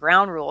figure out the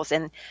ground rules.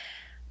 And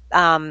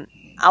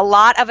a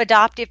lot of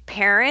adoptive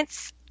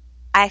parents,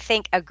 I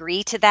think,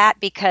 agree to that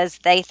because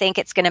they think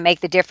it's going to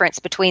make the difference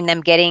between them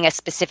getting a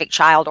specific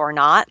child or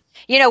not.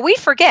 We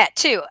forget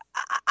too.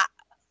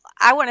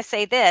 I want to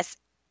say this.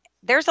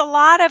 There's a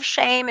lot of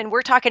shame, and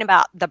we're talking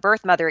about the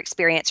birth mother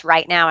experience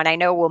right now, and I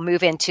know we'll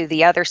move into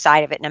the other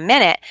side of it in a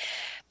minute.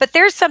 But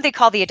there's something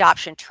called the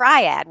adoption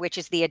triad, which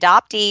is the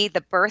adoptee,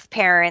 the birth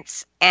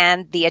parents,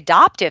 and the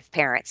adoptive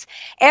parents.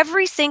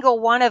 Every single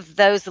one of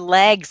those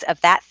legs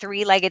of that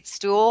three-legged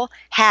stool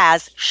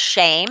has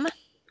shame.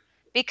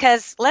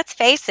 Because let's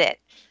face it,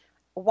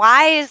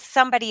 why is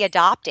somebody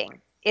adopting?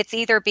 It's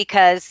either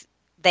because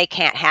they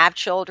can't have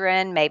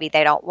children, maybe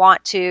they don't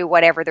want to,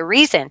 whatever the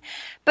reason.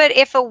 But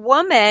if a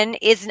woman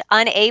is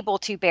unable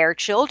to bear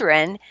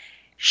children,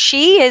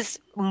 she is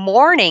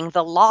mourning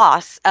the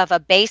loss of a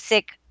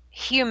basic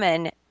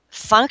human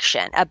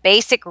function. A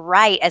basic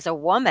right as a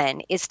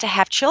woman is to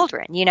have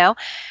children,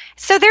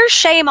 So there's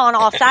shame on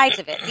all sides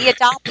of it. The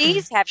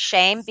adoptees have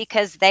shame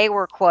because they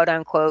were, quote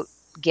unquote,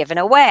 given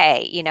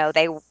away.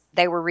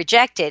 They were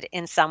rejected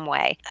in some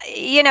way.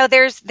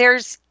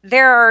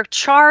 There are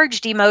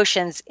charged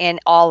emotions in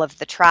all of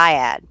the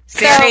triad.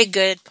 Very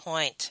good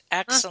point.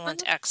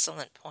 Excellent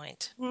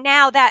point.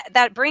 Now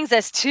that brings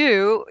us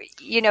to,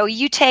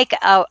 you take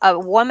a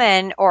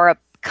woman or a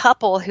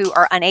couple who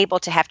are unable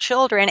to have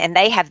children, and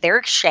they have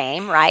their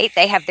shame, right?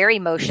 They have their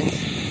emotions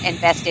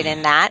invested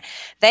in that.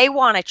 They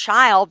want a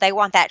child. They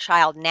want that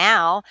child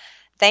now.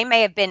 They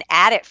may have been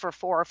at it for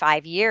 4 or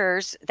 5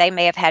 years. They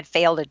may have had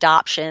failed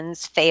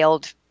adoptions,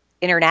 failed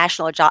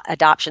international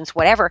adoptions,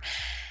 whatever.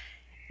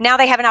 Now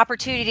they have an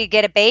opportunity to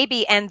get a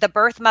baby, and the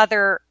birth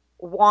mother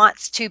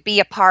wants to be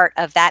a part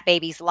of that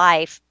baby's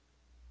life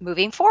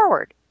moving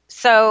forward.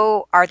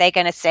 So are they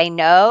going to say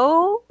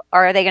no,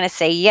 or are they going to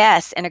say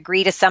yes and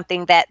agree to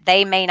something that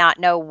they may not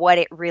know what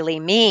it really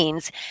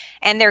means,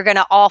 and they're going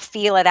to all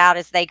feel it out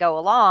as they go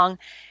along?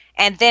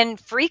 And then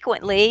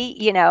frequently,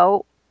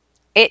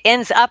 it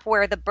ends up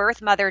where the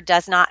birth mother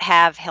does not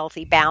have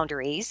healthy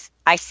boundaries.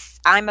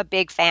 I'm a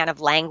big fan of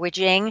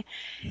languaging,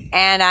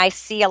 and I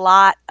see a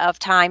lot of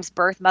times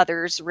birth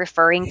mothers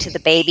referring to the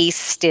baby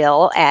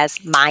still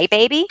as my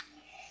baby.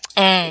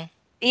 And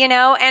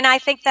I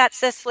think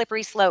that's a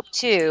slippery slope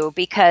too,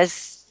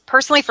 because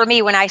personally for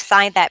me, when I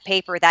signed that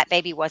paper, that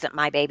baby wasn't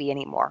my baby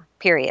anymore,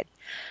 period.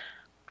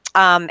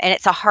 And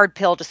it's a hard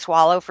pill to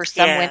swallow for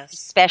some women,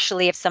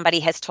 especially if somebody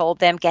has told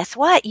them, guess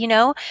what,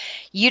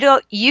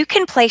 you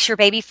can place your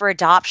baby for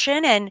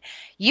adoption and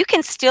you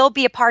can still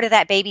be a part of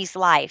that baby's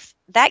life.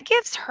 That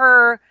gives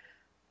her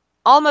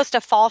almost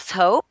a false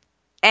hope,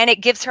 and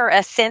it gives her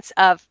a sense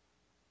of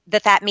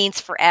that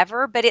means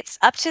forever, but it's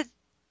up to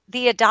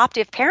the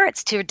adoptive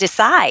parents to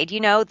decide.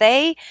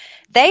 They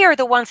are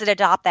the ones that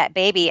adopt that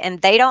baby, and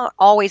they don't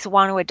always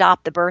want to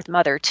adopt the birth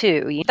mother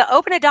too. The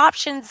open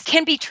adoptions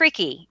can be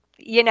tricky.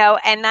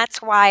 And that's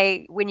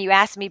why when you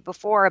asked me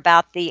before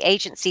about the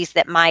agencies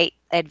that might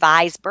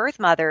advise birth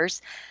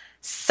mothers,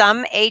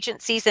 some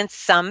agencies and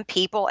some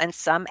people and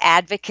some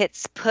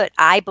advocates put,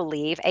 I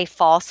believe, a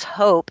false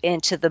hope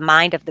into the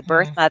mind of the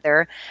birth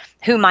mother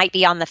who might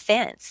be on the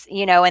fence,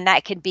 and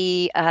that could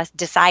be a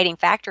deciding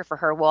factor for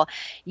her. Well,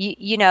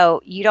 you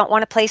don't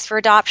want a place for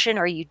adoption,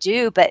 or you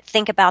do, but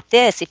think about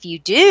this. If you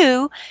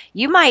do,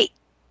 you might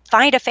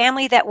find a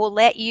family that will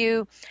let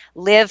you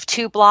live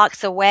 2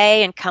 blocks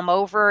away and come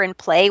over and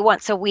play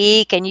once a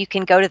week, and you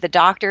can go to the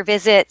doctor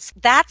visits.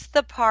 That's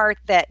the part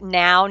that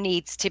now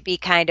needs to be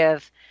kind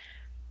of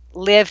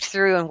lived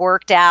through and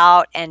worked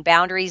out, and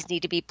boundaries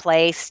need to be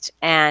placed.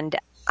 And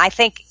I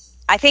think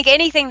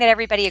anything that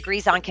everybody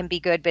agrees on can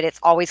be good, but it's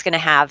always going to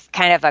have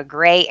kind of a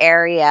gray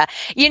area.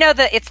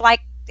 It's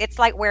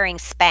like wearing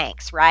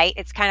Spanx, right?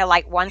 It's kind of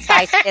like one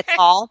size fits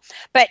all.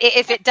 But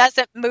if it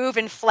doesn't move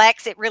and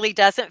flex, it really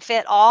doesn't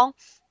fit all.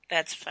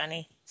 That's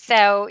funny.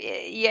 So,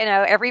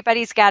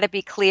 everybody's got to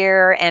be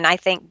clear. And I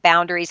think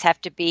boundaries have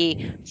to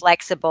be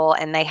flexible,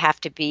 and they have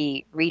to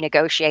be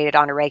renegotiated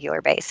on a regular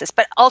basis.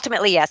 But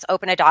ultimately, yes,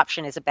 open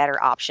adoption is a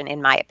better option,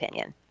 in my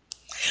opinion.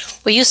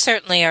 Well, you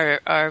certainly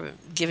are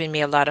giving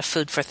me a lot of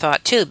food for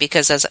thought, too,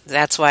 because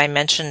that's why I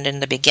mentioned in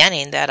the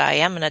beginning that I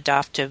am an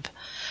adoptive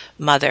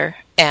mother,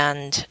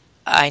 and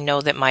I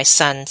know that my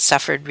son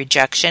suffered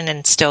rejection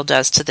and still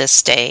does to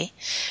this day,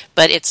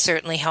 but it's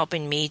certainly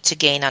helping me to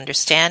gain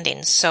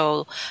understanding.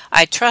 So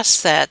I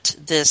trust that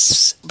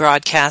this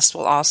broadcast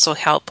will also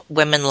help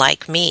women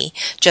like me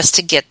just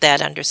to get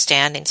that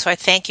understanding. So I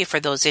thank you for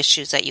those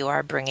issues that you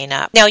are bringing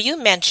up. Now,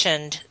 you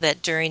mentioned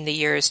that during the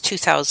years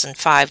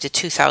 2005 to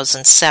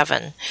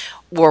 2007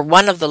 were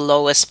one of the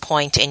lowest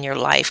point in your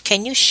life.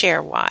 Can you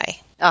share why?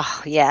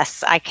 Oh,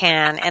 yes, I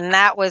can. And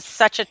that was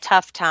such a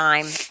tough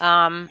time.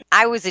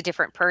 I was a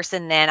different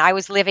person then. I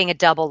was living a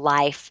double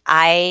life.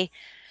 I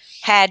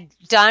had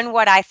done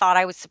what I thought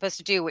I was supposed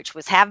to do, which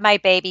was have my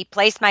baby,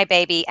 place my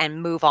baby,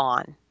 and move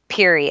on,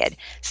 period.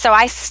 So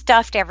I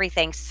stuffed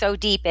everything so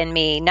deep in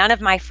me. None of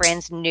my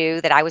friends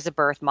knew that I was a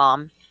birth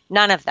mom.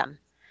 None of them.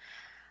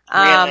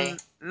 Really?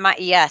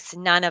 Yes,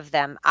 none of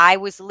them. I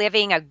was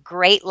living a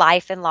great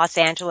life in Los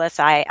Angeles.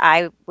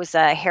 I was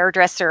a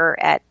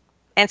hairdresser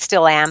and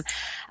still am,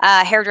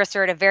 a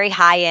hairdresser at a very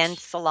high-end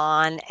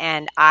salon.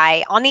 And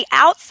on the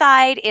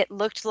outside, it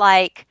looked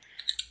like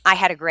I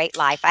had a great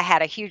life. I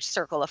had a huge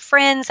circle of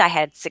friends. I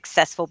had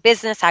successful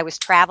business. I was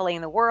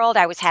traveling the world.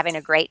 I was having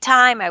a great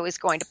time. I was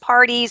going to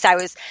parties. I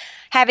was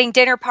having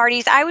dinner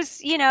parties. I was,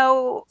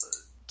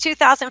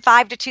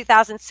 2005 to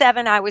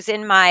 2007, I was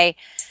in my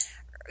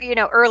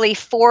early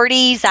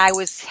 40s. I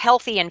was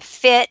healthy and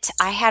fit.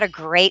 I had a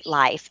great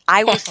life.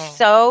 I was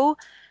so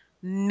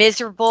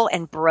miserable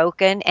and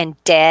broken and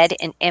dead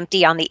and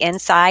empty on the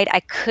inside.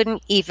 I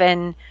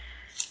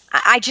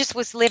just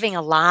was living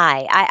a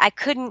lie. I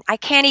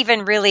can't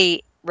even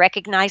really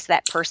recognize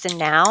that person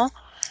now.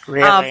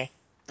 Really?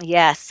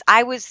 Yes.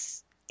 I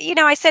was,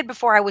 I said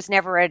before I was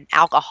never an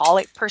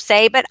alcoholic per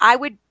se, but I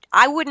was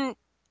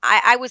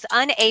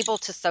unable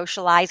to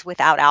socialize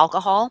without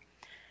alcohol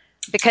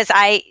because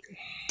I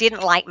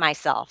didn't like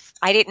myself.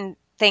 I didn't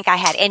think I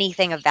had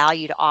anything of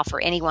value to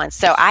offer anyone.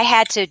 So I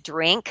had to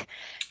drink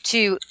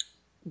to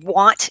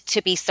want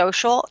to be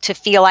social, to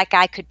feel like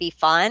I could be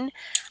fun.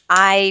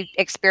 I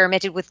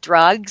experimented with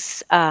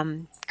drugs,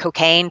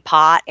 cocaine,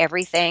 pot,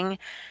 everything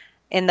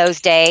in those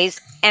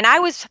days. And I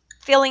was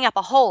filling up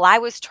a hole. I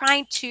was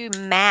trying to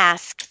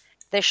mask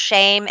the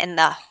shame and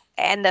I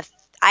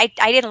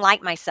didn't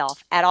like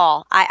myself at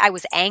all. I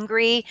was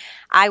angry.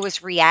 I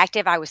was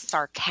reactive. I was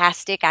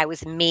sarcastic. I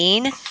was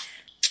mean.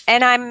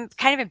 And I'm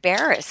kind of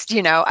embarrassed,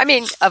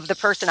 of the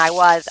person I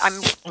was. I'm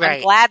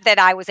glad that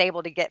I was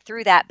able to get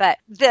through that. But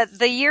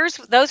the years,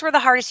 those were the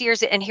hardest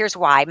years. And here's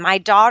why. My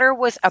daughter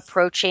was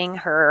approaching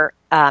her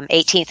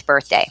 18th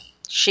birthday.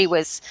 She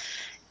was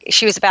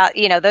about,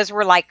 those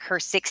were like her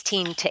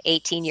 16 to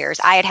 18 years.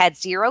 I had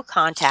zero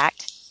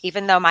contact,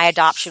 even though my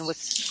adoption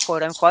was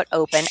quote unquote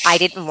open. I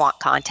didn't want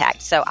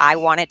contact. So I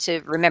wanted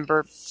to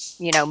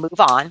move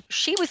on.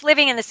 She was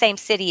living in the same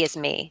city as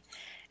me.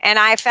 And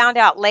I found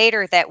out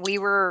later that we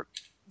were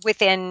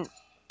within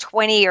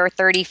 20 or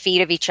 30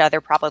 feet of each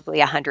other probably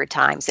 100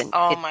 times. And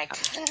my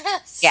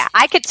goodness. Yeah,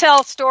 I could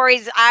tell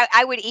stories.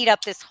 I would eat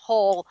up this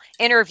whole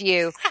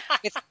interview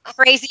with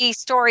crazy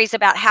stories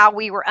about how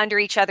we were under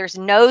each other's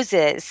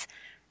noses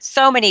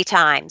so many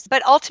times.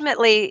 But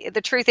ultimately,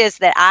 the truth is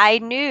that I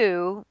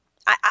knew,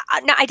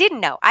 I didn't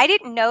know. I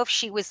didn't know if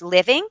she was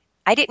living.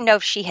 I didn't know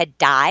if she had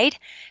died.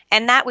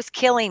 And that was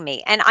killing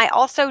me. And I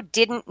also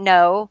didn't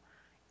know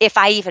if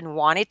I even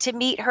wanted to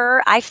meet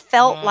her. I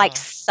felt like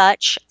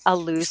such a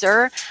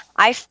loser.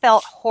 I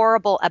felt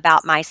horrible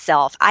about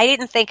myself. I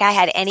didn't think I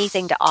had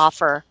anything to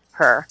offer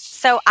her.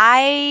 So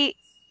I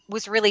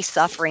was really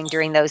suffering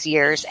during those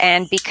years.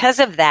 And because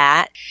of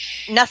that,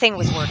 nothing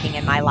was working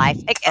in my life.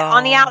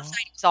 On the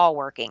outside, it was all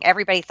working.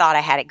 Everybody thought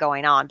I had it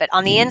going on. But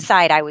on the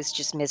inside, I was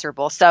just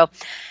miserable. So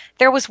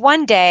there was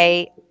one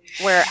day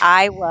where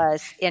I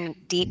was in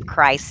deep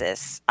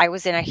crisis. I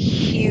was in a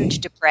huge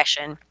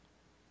depression.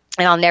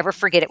 And I'll never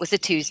forget, it was a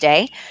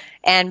Tuesday,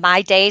 and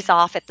my days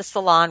off at the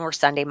salon were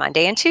Sunday,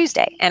 Monday, and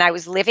Tuesday. And I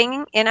was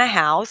living in a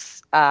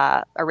house,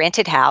 a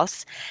rented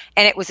house,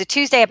 and it was a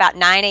Tuesday about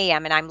 9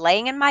 a.m., and I'm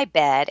laying in my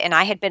bed, and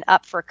I had been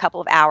up for a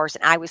couple of hours,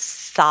 and I was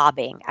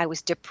sobbing. I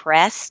was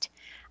depressed.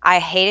 I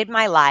hated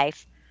my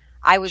life.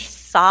 I was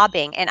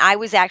sobbing, and I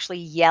was actually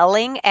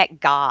yelling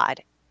at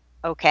God,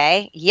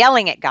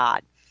 yelling at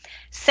God,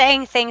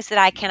 saying things that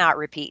I cannot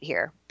repeat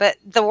here, but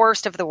the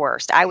worst of the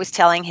worst. I was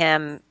telling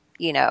him,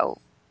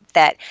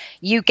 that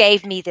you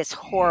gave me this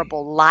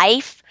horrible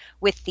life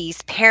with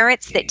these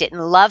parents that didn't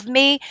love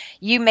me.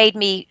 You made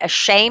me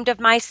ashamed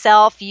of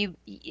myself.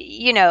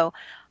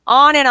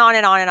 On and on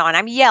and on and on.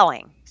 I'm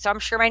yelling. So I'm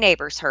sure my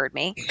neighbors heard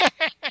me.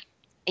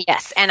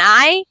 Yes. And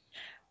I,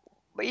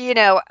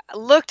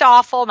 looked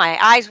awful. My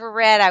eyes were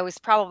red. I was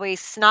probably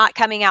snot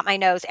coming out my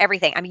nose,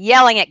 everything. I'm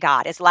yelling at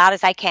God as loud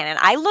as I can. And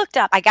I looked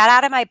up, I got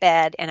out of my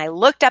bed and I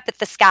looked up at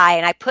the sky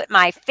and I put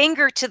my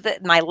finger to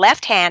my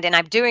left hand, and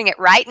I'm doing it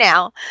right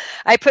now.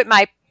 I put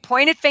my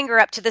pointed finger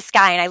up to the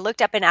sky and I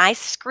looked up and I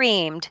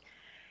screamed.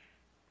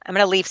 I'm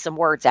going to leave some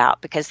words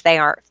out because they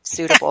aren't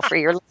suitable for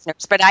your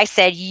listeners. But I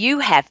said, you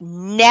have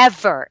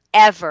never,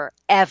 ever,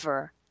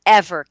 ever,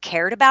 ever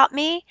cared about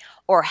me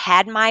or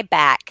had my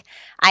back.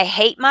 I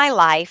hate my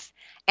life,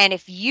 And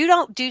if you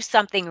don't do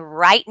something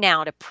right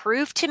now to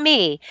prove to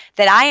me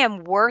that I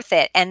am worth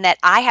it and that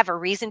I have a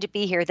reason to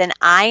be here, then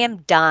I am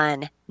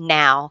done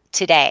now,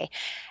 today.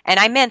 And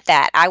I meant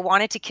that. I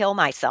wanted to kill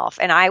myself.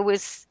 And I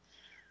was,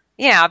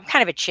 I'm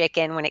kind of a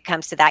chicken when it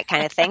comes to that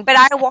kind of thing, but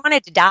I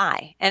wanted to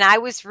die. And I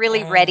was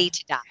really ready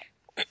to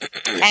die.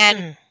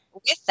 And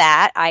with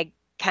that, I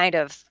kind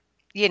of,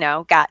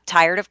 got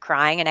tired of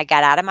crying, and I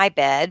got out of my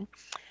bed.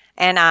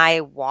 And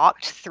I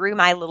walked through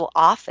my little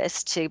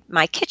office to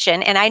my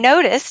kitchen, and I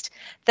noticed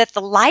that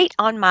the light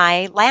on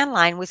my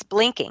landline was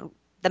blinking,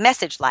 the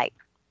message light.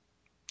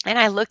 And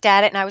I looked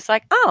at it and I was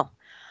like, oh,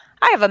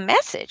 I have a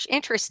message.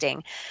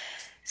 Interesting.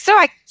 So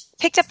I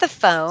picked up the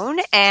phone,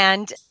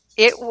 and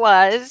it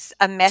was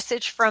a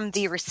message from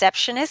the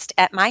receptionist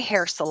at my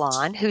hair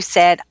salon who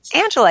said,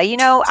 Angela,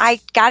 I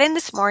got in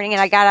this morning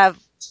and I got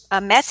a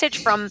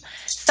message from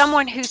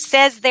someone who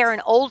says they're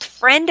an old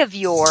friend of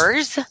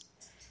yours,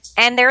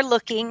 and they're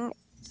looking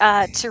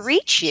to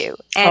reach you.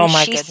 And oh,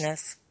 my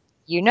goodness.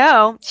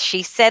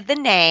 She said the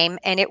name,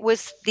 and it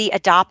was the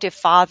adoptive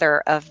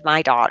father of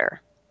my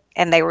daughter,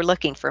 and they were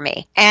looking for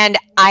me. And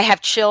I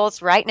have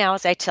chills right now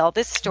as I tell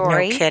this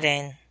story. No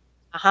kidding.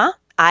 Uh-huh.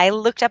 I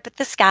looked up at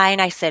the sky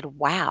and I said,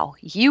 wow,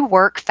 you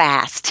work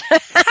fast.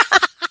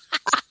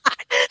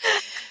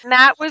 And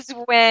that was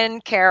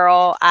when,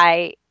 Carol,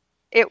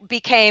 it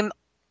became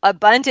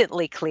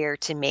abundantly clear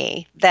to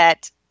me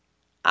that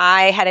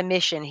I had a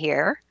mission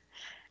here,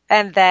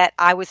 and that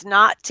I was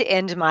not to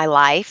end my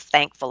life,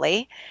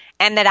 thankfully,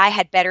 and that I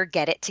had better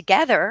get it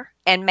together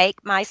and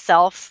make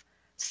myself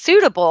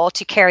suitable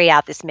to carry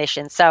out this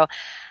mission. So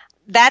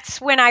that's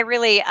when I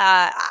really,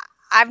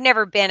 I've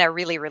never been a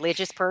really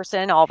religious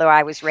person, although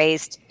I was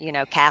raised,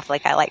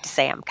 Catholic. I like to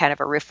say I'm kind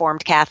of a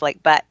Reformed Catholic,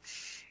 but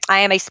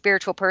I am a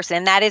spiritual person.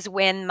 And that is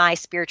when my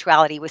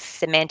spirituality was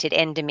cemented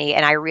into me.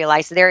 And I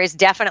realized there is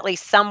definitely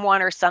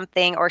someone or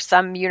something or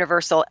some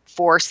universal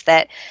force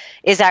that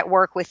is at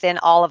work within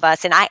all of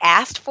us. And I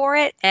asked for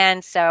it.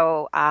 And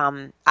so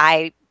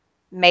I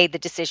made the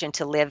decision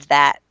to live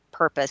that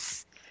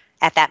purpose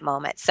at that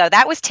moment. So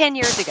that was 10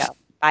 years ago,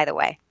 by the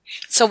way.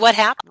 So what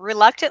happened?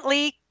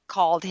 Reluctantly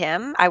called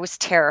him. I was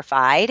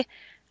terrified.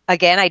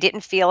 Again, I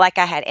didn't feel like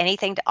I had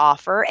anything to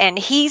offer. And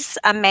he's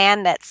a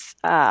man that's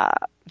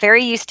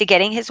very used to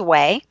getting his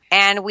way.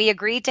 And we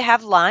agreed to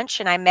have lunch,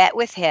 and I met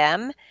with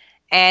him.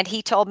 And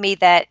he told me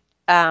that,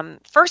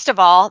 first of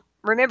all,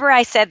 remember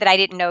I said that I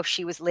didn't know if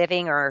she was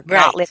living or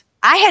not living?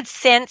 I had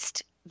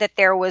sensed that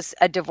there was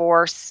a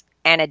divorce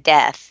and a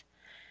death.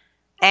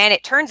 And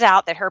it turns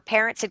out that her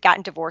parents had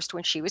gotten divorced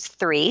when she was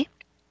 3.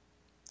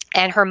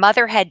 And her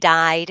mother had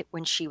died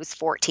when she was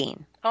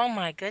 14. Oh,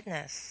 my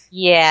goodness.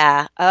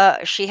 Yeah,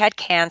 she had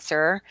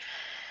cancer.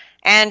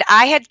 And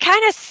I had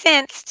kind of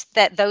sensed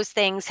that those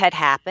things had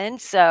happened.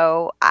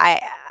 So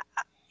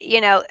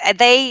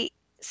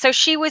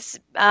she was,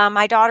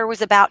 my daughter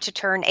was about to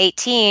turn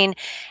 18,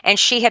 and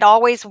she had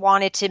always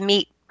wanted to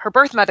meet her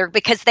birth mother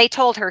because they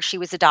told her she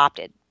was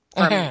adopted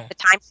from the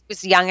time she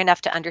was young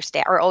enough to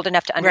understand or old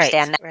enough to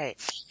understand that.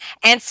 Right.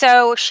 And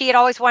so she had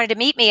always wanted to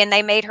meet me, and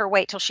they made her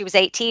wait till she was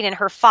 18. And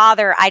her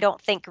father, I don't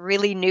think,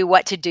 really knew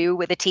what to do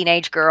with a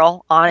teenage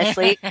girl,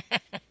 honestly.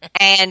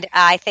 And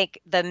I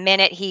think the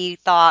minute he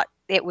thought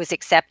it was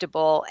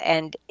acceptable,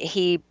 and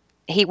he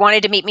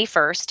wanted to meet me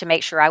first to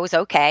make sure I was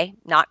okay,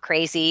 not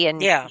crazy,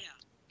 and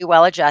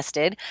well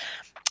adjusted.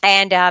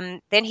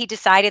 And then he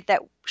decided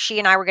that she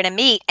and I were going to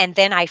meet, and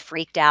then I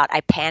freaked out.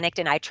 I panicked,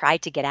 and I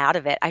tried to get out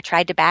of it. I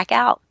tried to back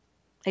out.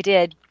 I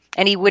did.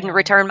 And he wouldn't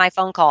return my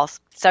phone calls.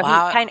 So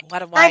wow, he kind of,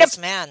 what a wise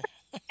man.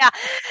 Yeah.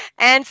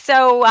 And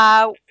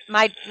so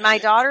my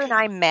daughter and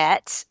I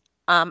met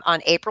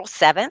on April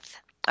 7th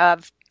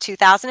of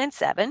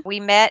 2007. We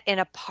met in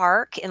a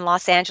park in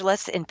Los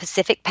Angeles in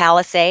Pacific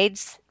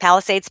Palisades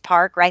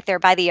Park, right there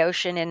by the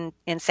ocean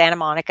in Santa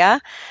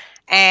Monica.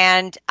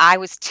 And I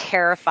was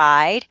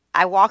terrified.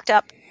 I walked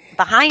up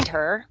behind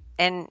her,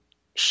 and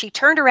she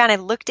turned around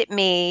and looked at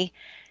me,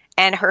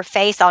 and her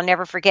face, I'll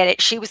never forget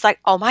it. She was like,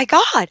 "Oh my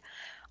God,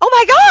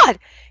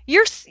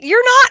 you're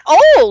not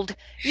old.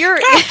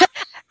 You're,"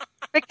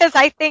 because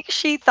I think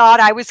she thought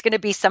I was going to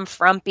be some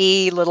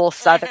frumpy little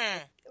Southern.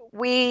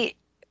 We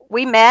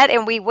met,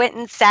 and we went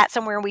and sat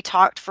somewhere, and we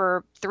talked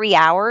for 3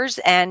 hours.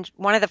 And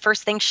one of the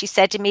first things she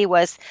said to me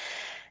was,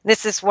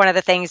 this is one of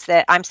the things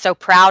that I'm so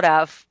proud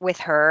of with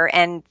her,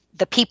 and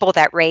the people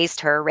that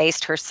raised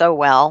her so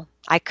well.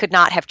 I could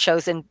not have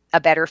chosen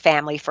a better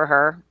family for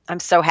her. I'm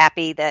so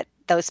happy that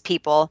those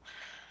people,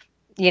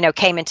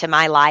 came into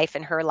my life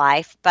and her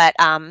life. But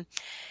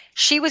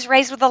she was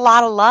raised with a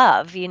lot of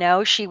love.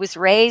 She was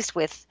raised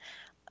with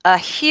a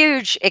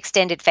huge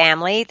extended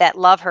family that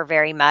love her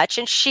very much.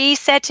 And she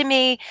said to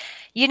me,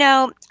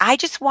 I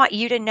just want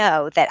you to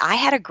know that I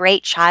had a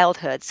great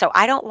childhood, so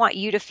I don't want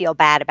you to feel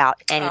bad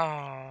about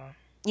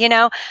anything,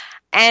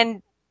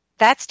 and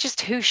that's just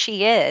who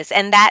she is.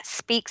 And that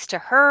speaks to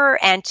her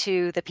and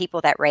to the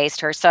people that raised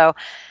her. So,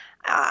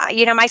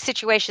 my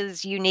situation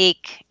is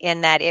unique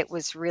in that it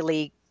was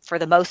really, for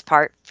the most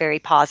part, very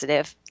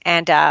positive.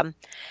 And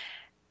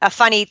a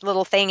funny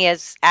little thing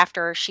is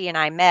after she and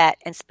I met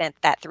and spent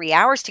that 3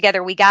 hours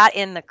together, we got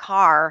in the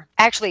car.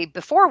 Actually,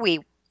 before we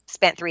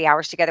spent 3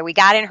 hours together, we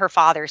got in her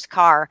father's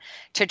car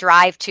to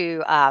drive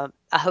to a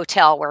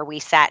hotel where we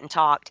sat and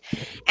talked.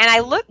 And I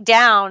looked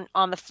down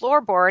on the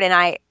floorboard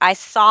and I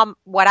saw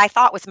what I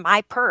thought was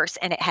my purse,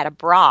 and it had a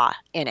bra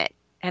in it.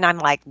 And I'm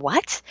like,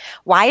 what?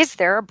 Why is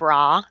there a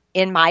bra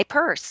in my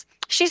purse?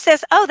 She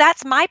says, oh,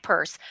 that's my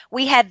purse.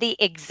 We had the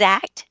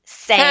exact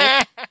same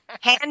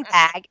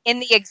handbag in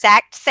the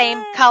exact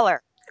same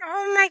color.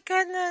 Oh my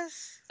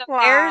goodness. So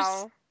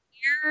Wow.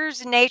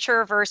 there's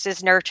nature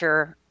versus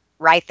nurture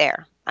right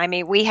there. I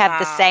mean, we have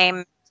the Wow.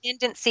 same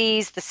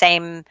tendencies, the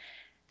same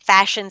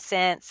fashion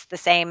sense, the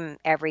same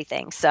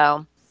everything.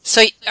 So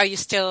So are you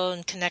still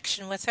in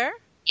connection with her?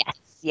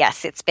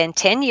 yes, it's been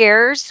 10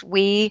 years.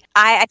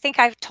 I think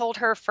I've told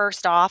her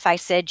first off, I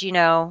said,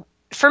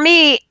 for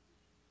me,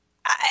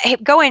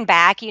 going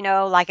back,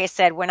 like I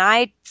said, when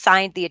I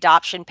signed the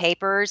adoption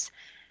papers,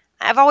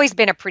 I've always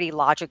been a pretty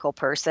logical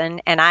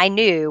person, and I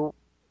knew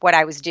what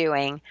I was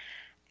doing.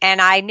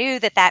 And I knew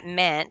that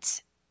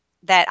meant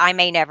that I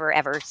may never,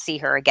 ever see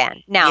her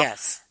again. Now,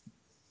 Yes.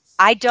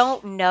 I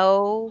don't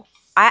know.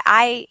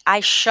 I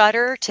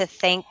shudder to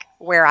think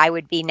where I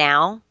would be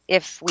now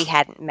if we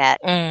hadn't met.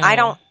 I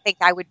don't think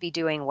I would be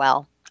doing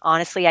well.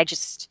 Honestly,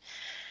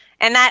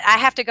 and that I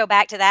have to go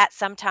back to that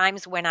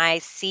sometimes when I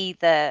see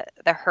the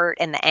hurt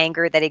and the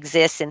anger that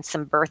exists in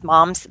some birth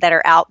moms that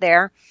are out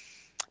there,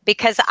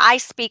 because I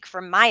speak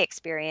from my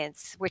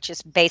experience, which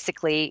is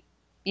basically,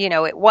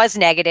 it was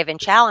negative and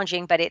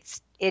challenging, but it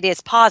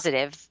is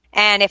positive.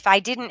 And if I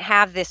didn't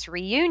have this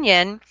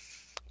reunion,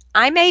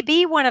 I may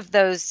be one of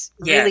those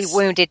really Yes.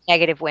 wounded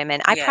negative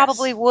women. I Yes.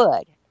 probably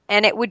would.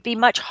 And it would be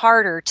much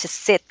harder to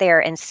sit there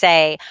and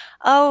say,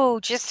 oh,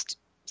 just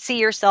see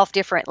yourself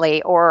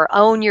differently or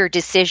own your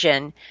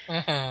decision.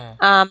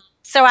 Mm-hmm.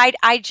 So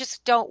I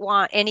just don't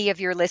want any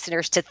of your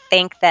listeners to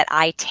think that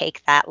I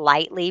take that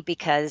lightly,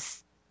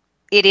 because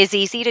it is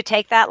easy to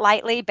take that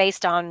lightly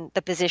based on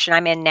the position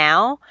I'm in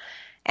now.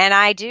 And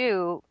I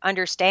do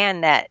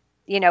understand that,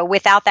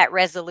 without that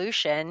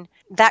resolution,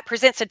 that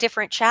presents a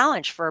different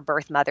challenge for a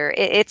birth mother.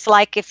 It's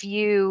like if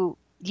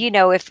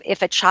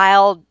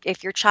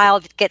if your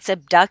child gets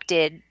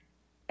abducted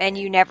and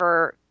you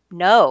never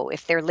know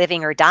if they're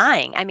living or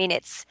dying. I mean,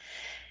 it's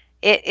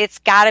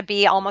got to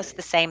be almost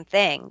the same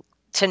thing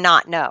to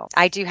not know.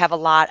 I do have a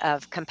lot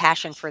of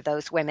compassion for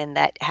those women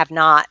that have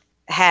not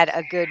had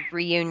a good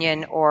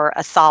reunion or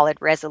a solid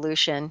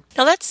resolution.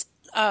 Now let's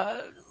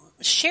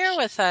share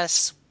with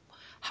us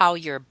how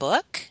your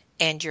book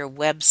and your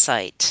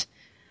website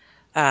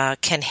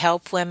can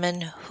help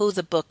women, who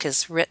the book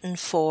is written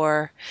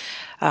for,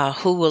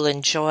 who will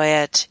enjoy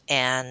it,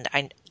 and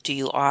do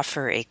you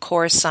offer a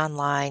course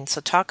online?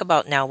 So talk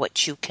about now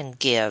what you can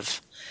give.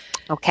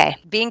 Okay.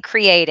 Being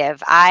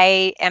creative.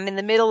 I am in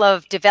the middle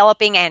of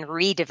developing and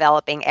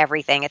redeveloping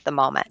everything at the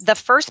moment. The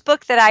first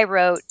book that I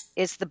wrote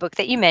is the book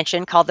that you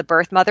mentioned, called The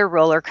Birth Mother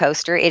Roller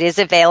Coaster. It is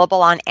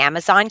available on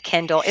Amazon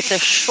Kindle. It's a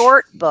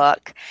short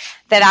book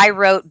that I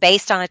wrote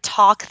based on a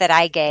talk that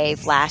I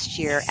gave last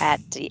year at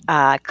the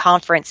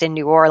conference in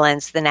New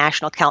Orleans, the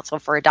National Council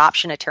for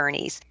Adoption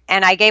Attorneys.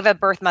 And I gave a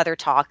birth mother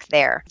talk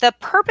there. The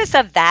purpose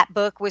of that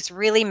book was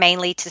really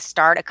mainly to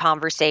start a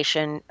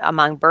conversation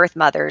among birth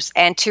mothers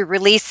and to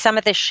release some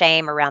of the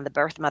shame around the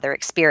birth mother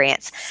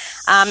experience.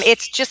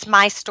 It's just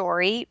my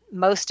story.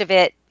 Most of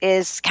it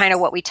is kind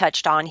of what we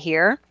touched on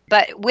here.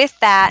 But with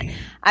that,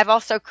 I've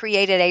also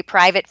created a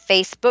private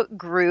Facebook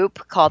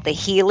group called the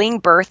Healing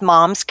Birth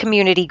Moms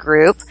Community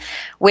Group,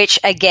 which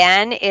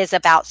again is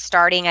about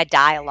starting a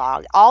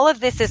dialogue. All of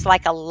this is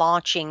like a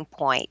launching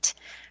point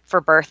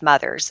for birth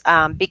mothers,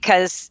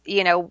 because,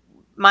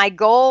 my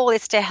goal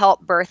is to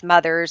help birth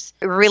mothers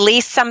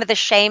release some of the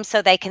shame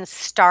so they can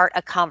start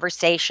a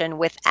conversation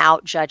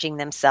without judging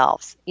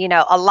themselves.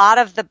 A lot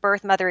of the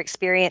birth mother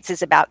experience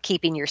is about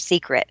keeping your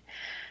secret.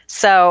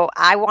 So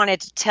I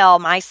wanted to tell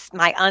my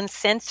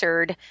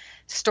uncensored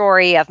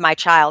story of my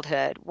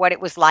childhood, what it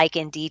was like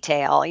in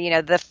detail,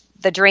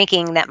 the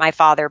drinking that my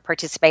father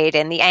participated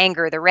in, the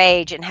anger, the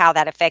rage, and how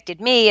that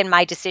affected me and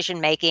my decision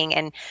making,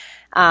 and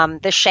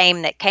the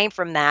shame that came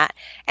from that.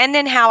 And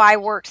then how I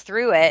worked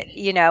through it,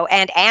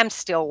 and am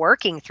still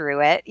working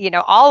through it.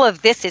 All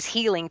of this is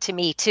healing to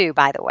me too,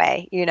 by the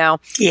way.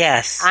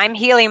 Yes. I'm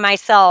healing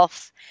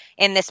myself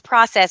in this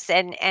process.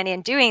 And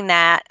in doing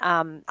that,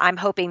 I'm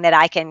hoping that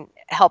I can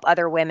help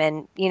other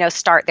women,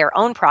 start their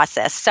own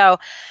process. So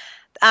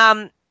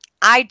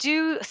I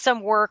do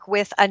some work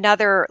with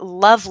another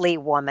lovely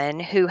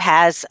woman who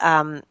has,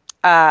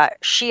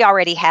 she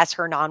already has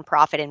her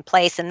nonprofit in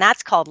place, and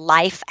that's called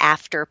Life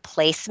After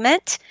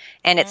Placement,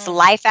 and it's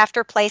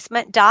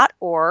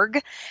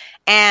lifeafterplacement.org.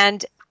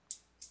 And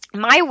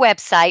my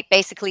website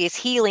basically is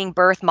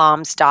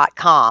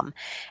healingbirthmoms.com.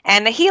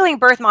 And the Healing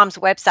Birth Moms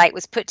website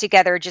was put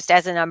together just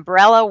as an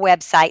umbrella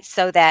website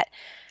so that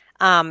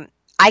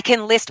I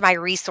can list my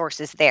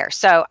resources there.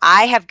 So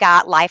I have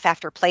got Life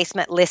After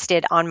Placement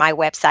listed on my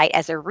website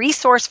as a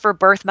resource for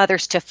birth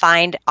mothers to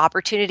find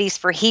opportunities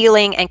for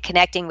healing and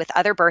connecting with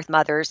other birth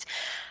mothers.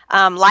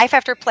 Life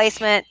After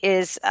Placement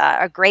is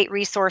a great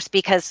resource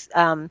because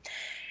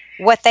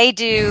what they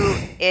do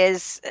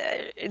is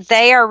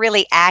they are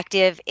really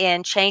active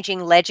in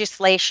changing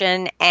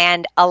legislation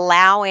and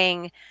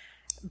allowing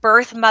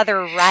birth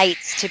mother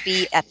rights to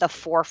be at the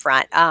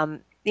forefront.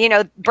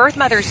 Birth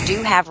mothers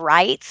do have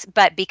rights,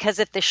 but because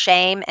of the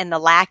shame and the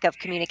lack of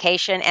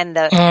communication and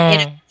the,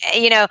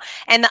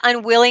 and the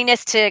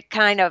unwillingness to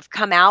kind of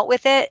come out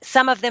with it,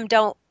 some of them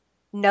don't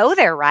know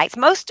their rights.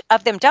 Most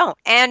of them don't.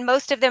 And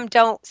most of them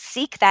don't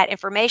seek that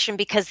information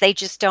because they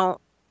don't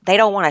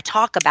want to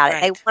talk about it.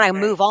 They want to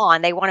move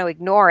on. They want to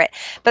ignore it.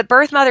 But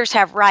birth mothers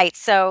have rights.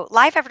 So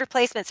Life After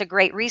Placement is a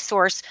great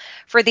resource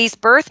for these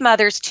birth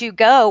mothers to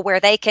go where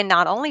they can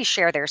not only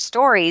share their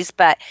stories,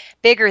 but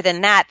bigger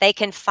than that, they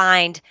can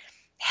find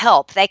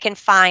help. They can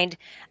find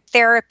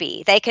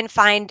therapy. They can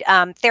find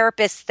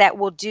therapists that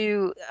will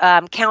do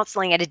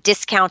counseling at a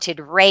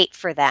discounted rate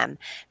for them.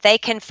 They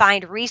can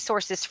find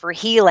resources for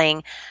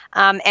healing.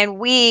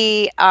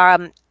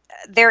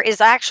 There is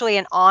actually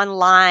an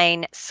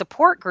online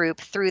support group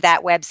through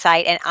that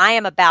website, and I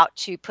am about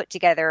to put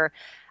together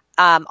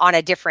on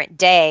a different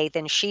day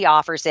than she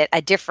offers it,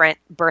 a different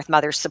birth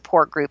mother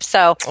support group.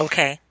 So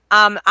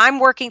I'm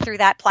working through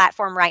that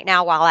platform right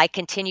now while I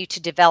continue to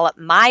develop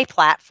my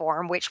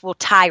platform, which will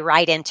tie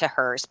right into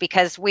hers,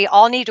 because we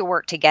all need to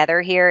work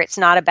together here. It's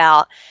not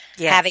about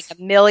having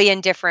a million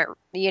different,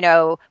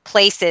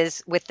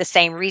 places with the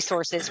same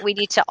resources. We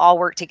need to all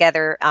work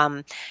together.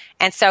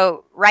 And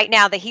so right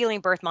now, the Healing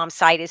Birth Mom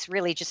site is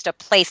really just a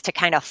place to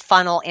kind of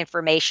funnel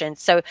information.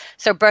 So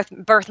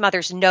birth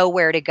mothers know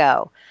where to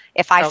go.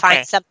 If I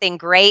find something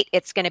great,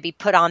 it's going to be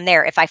put on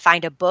there. If I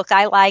find a book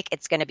I like,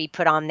 it's going to be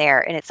put on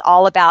there. And it's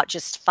all about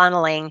just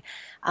funneling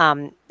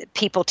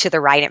people to the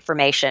right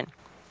information.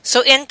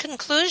 So in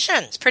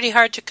conclusion, it's pretty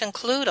hard to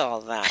conclude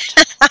all that.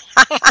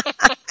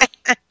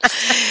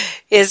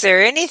 Is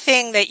there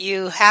anything that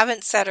you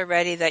haven't said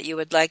already that you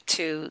would like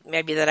to,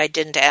 maybe that I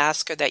didn't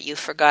ask or that you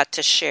forgot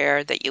to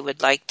share, that you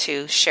would like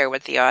to share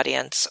with the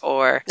audience?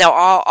 Or now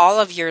all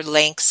of your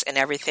links and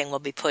everything will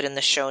be put in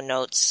the show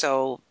notes,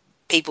 so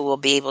people will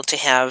be able to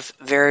have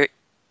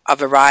a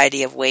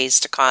variety of ways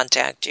to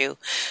contact you.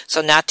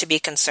 So not to be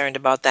concerned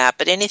about that,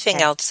 but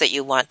anything else that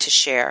you want to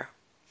share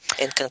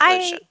in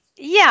conclusion?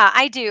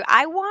 I do.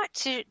 I want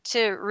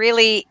to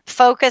really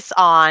focus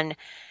on,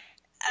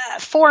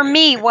 for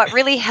me, what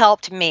really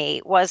helped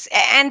me was,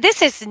 and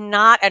this is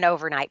not an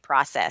overnight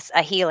process,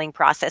 a healing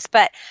process,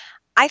 but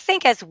I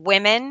think as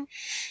women,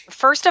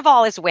 first of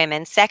all, as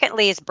women,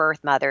 secondly, as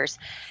birth mothers,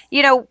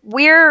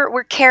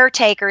 we're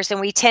caretakers and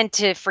we tend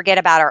to forget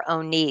about our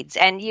own needs.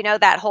 And,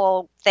 that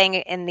whole thing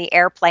in the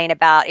airplane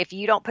about if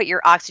you don't put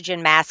your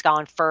oxygen mask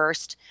on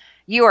first,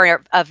 you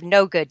are of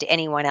no good to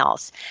anyone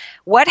else.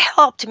 What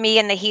helped me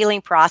in the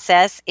healing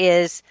process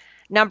is,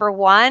 number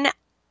one,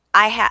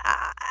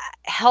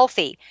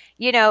 healthy,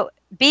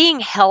 being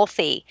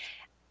healthy,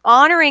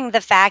 honoring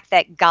the fact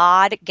that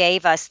God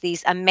gave us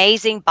these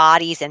amazing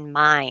bodies and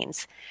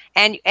minds.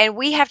 And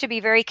we have to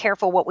be very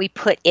careful what we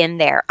put in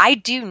there. I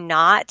do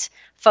not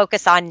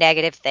focus on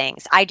negative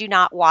things. I do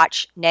not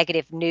watch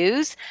negative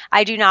news.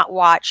 I do not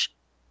watch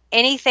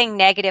anything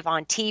negative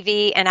on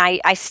TV. And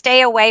I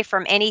stay away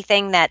from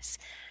anything that's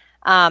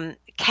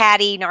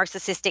catty,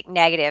 narcissistic,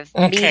 negative,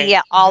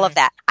 media, all of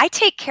that. I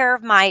take care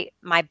of my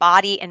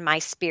body and my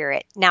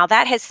spirit. Now,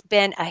 that has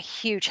been a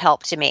huge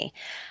help to me.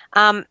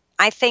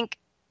 I think,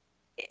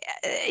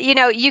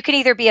 you can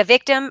either be a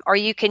victim or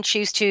you can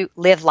choose to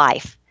live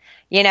life,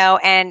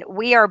 and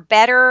we are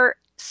better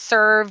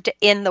served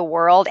in the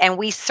world, and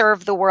we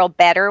serve the world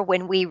better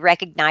when we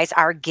recognize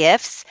our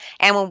gifts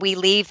and when we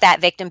leave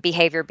that victim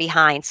behavior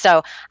behind.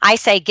 So I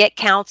say get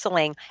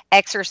counseling,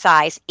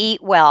 exercise,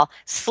 eat well,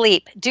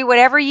 sleep, do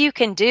whatever you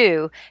can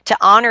do to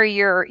honor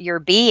your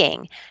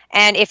being.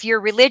 And if you're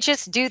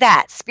religious, do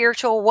that,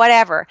 spiritual,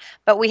 whatever.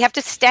 But we have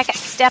to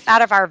step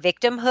out of our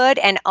victimhood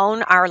and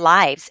own our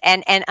lives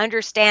and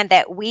understand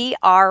that we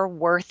are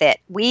worth it.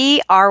 We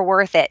are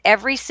worth it.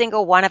 Every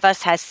single one of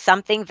us has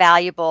something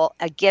valuable,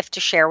 a gift to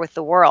share with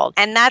the world.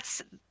 And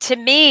that's, to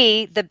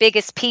me, the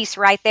biggest piece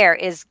right there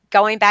is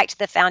going back to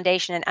the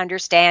foundation and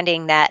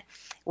understanding that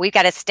we've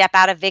got to step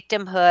out of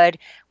victimhood.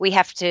 We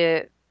have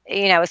to,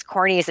 as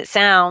corny as it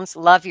sounds,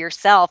 love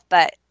yourself,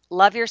 but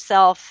love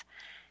yourself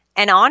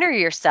and honor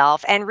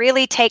yourself and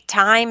really take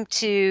time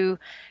to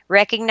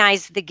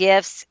recognize the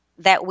gifts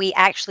that we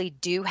actually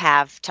do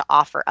have to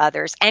offer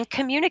others and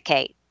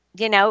communicate.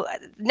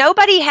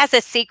 Nobody has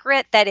a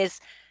secret that is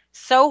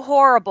so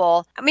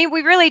horrible. I mean,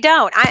 we really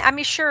don't.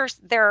 I'm sure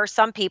there are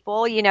some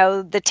people,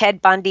 the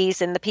Ted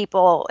Bundys and the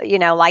people,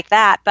 like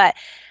that. But,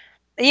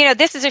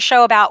 this is a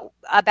show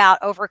about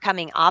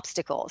overcoming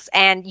obstacles.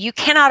 And you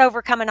cannot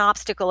overcome an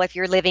obstacle if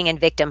you're living in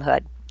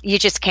victimhood. You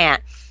just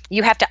can't.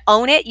 You have to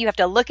own it. You have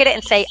to look at it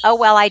and say, oh,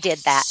 well, I did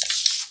that.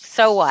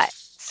 So what?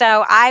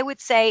 So I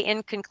would say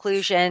in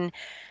conclusion,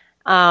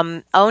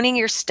 owning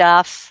your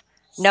stuff,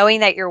 knowing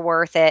that you're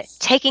worth it,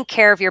 taking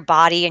care of your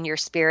body and your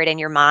spirit and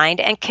your mind,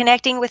 and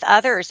connecting with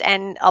others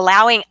and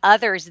allowing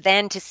others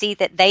then to see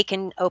that they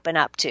can open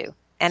up to.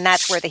 And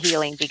that's where the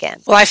healing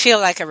begins. Well, I feel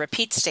like a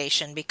repeat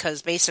station,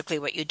 because basically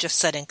what you just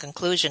said in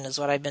conclusion is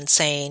what I've been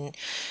saying,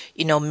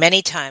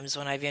 many times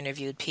when I've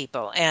interviewed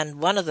people. And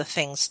one of the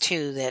things,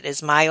 too, that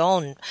is my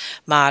own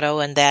motto,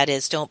 and that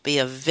is don't be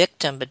a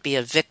victim, but be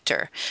a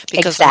victor.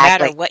 Because no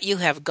matter what you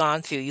have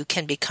gone through, you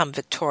can become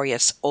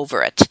victorious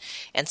over it.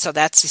 And so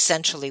that's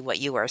essentially what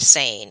you are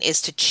saying, is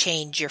to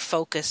change your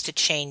focus, to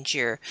change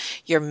your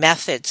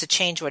methods, to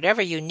change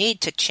whatever you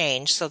need to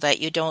change so that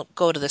you don't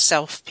go to the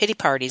self-pity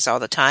parties all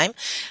the time.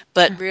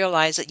 But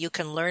realize that you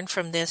can learn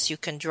from this, you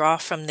can draw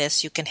from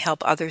this, you can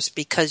help others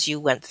because you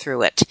went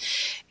through it.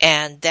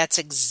 And that's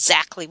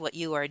exactly what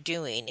you are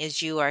doing,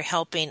 is you are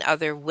helping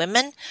other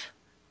women,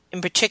 in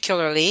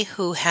particularly,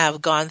 who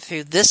have gone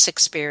through this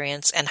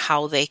experience and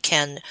how they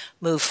can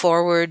move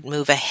forward,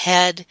 move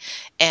ahead,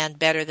 and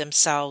better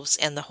themselves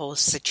in the whole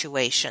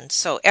situation.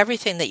 So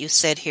everything that you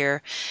said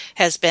here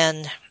has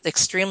been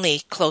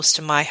extremely close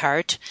to my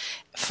heart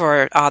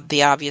for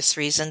the obvious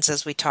reasons,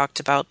 as we talked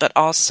about, but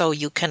also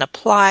you can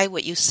apply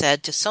what you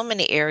said to so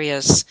many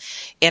areas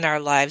in our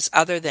lives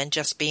other than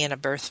just being a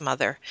birth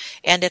mother.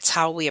 And it's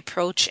how we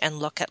approach and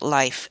look at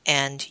life.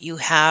 And you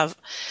have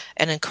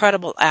an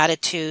incredible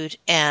attitude,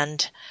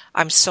 and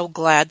I'm so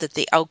glad that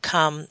the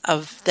outcome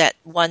of that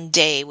one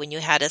day when you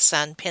had us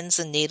on pins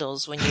and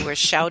needles, when you were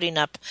shouting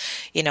up,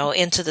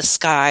 into the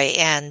sky,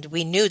 and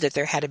we knew that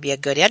there had to be a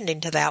good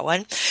ending to that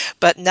one.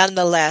 But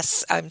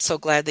nonetheless, I'm so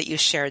glad that you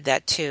shared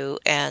that too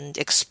and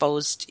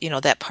exposed,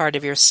 that part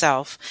of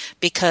yourself,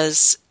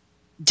 because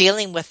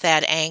dealing with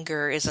that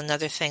anger is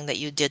another thing that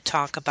you did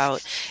talk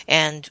about,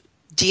 and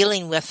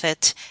dealing with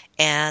it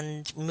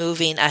and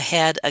moving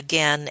ahead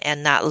again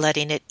and not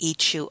letting it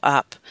eat you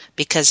up,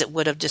 because it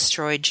would have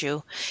destroyed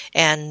you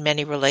and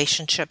many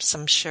relationships,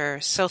 I'm sure.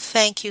 So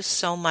thank you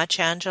so much,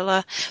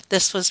 Angela.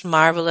 This was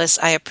marvelous.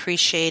 I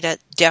appreciate it.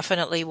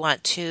 Definitely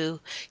want to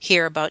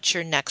hear about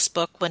your next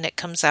book when it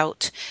comes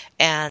out,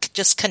 and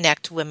just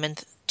connect women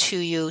to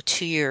you,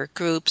 to your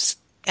groups.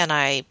 And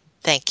I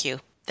thank you.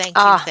 Thank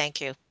you.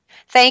 Thank you.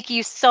 Thank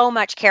you so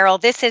much, Carol.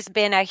 This has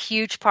been a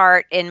huge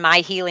part in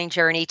my healing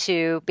journey,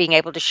 to being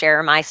able to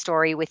share my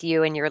story with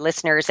you and your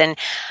listeners. And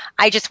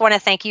I just want to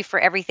thank you for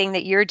everything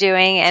that you're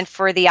doing and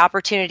for the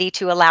opportunity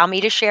to allow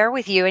me to share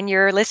with you and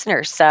your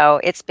listeners.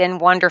 So it's been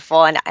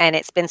wonderful, and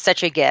it's been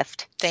such a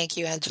gift. Thank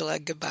you, Angela.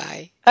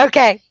 Goodbye.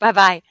 Okay.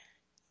 Bye-bye.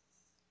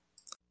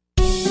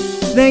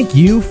 Thank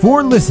you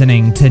for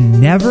listening to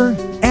Never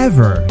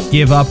Ever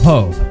Give Up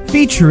Hope,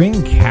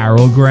 featuring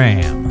Carol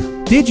Graham.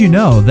 Did you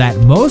know that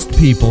most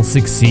people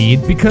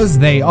succeed because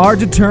they are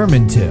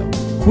determined to?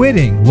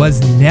 Quitting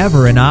was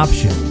never an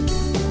option.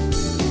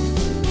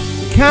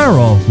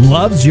 Carol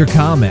loves your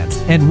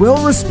comments and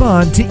will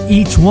respond to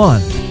each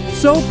one.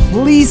 So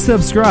please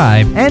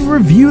subscribe and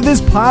review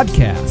this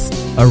podcast.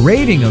 A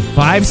rating of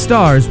 5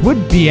 stars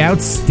would be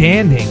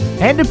outstanding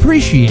and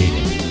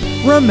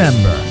appreciated.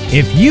 Remember,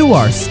 if you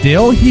are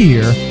still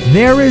here,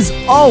 there is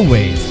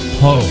always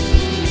hope.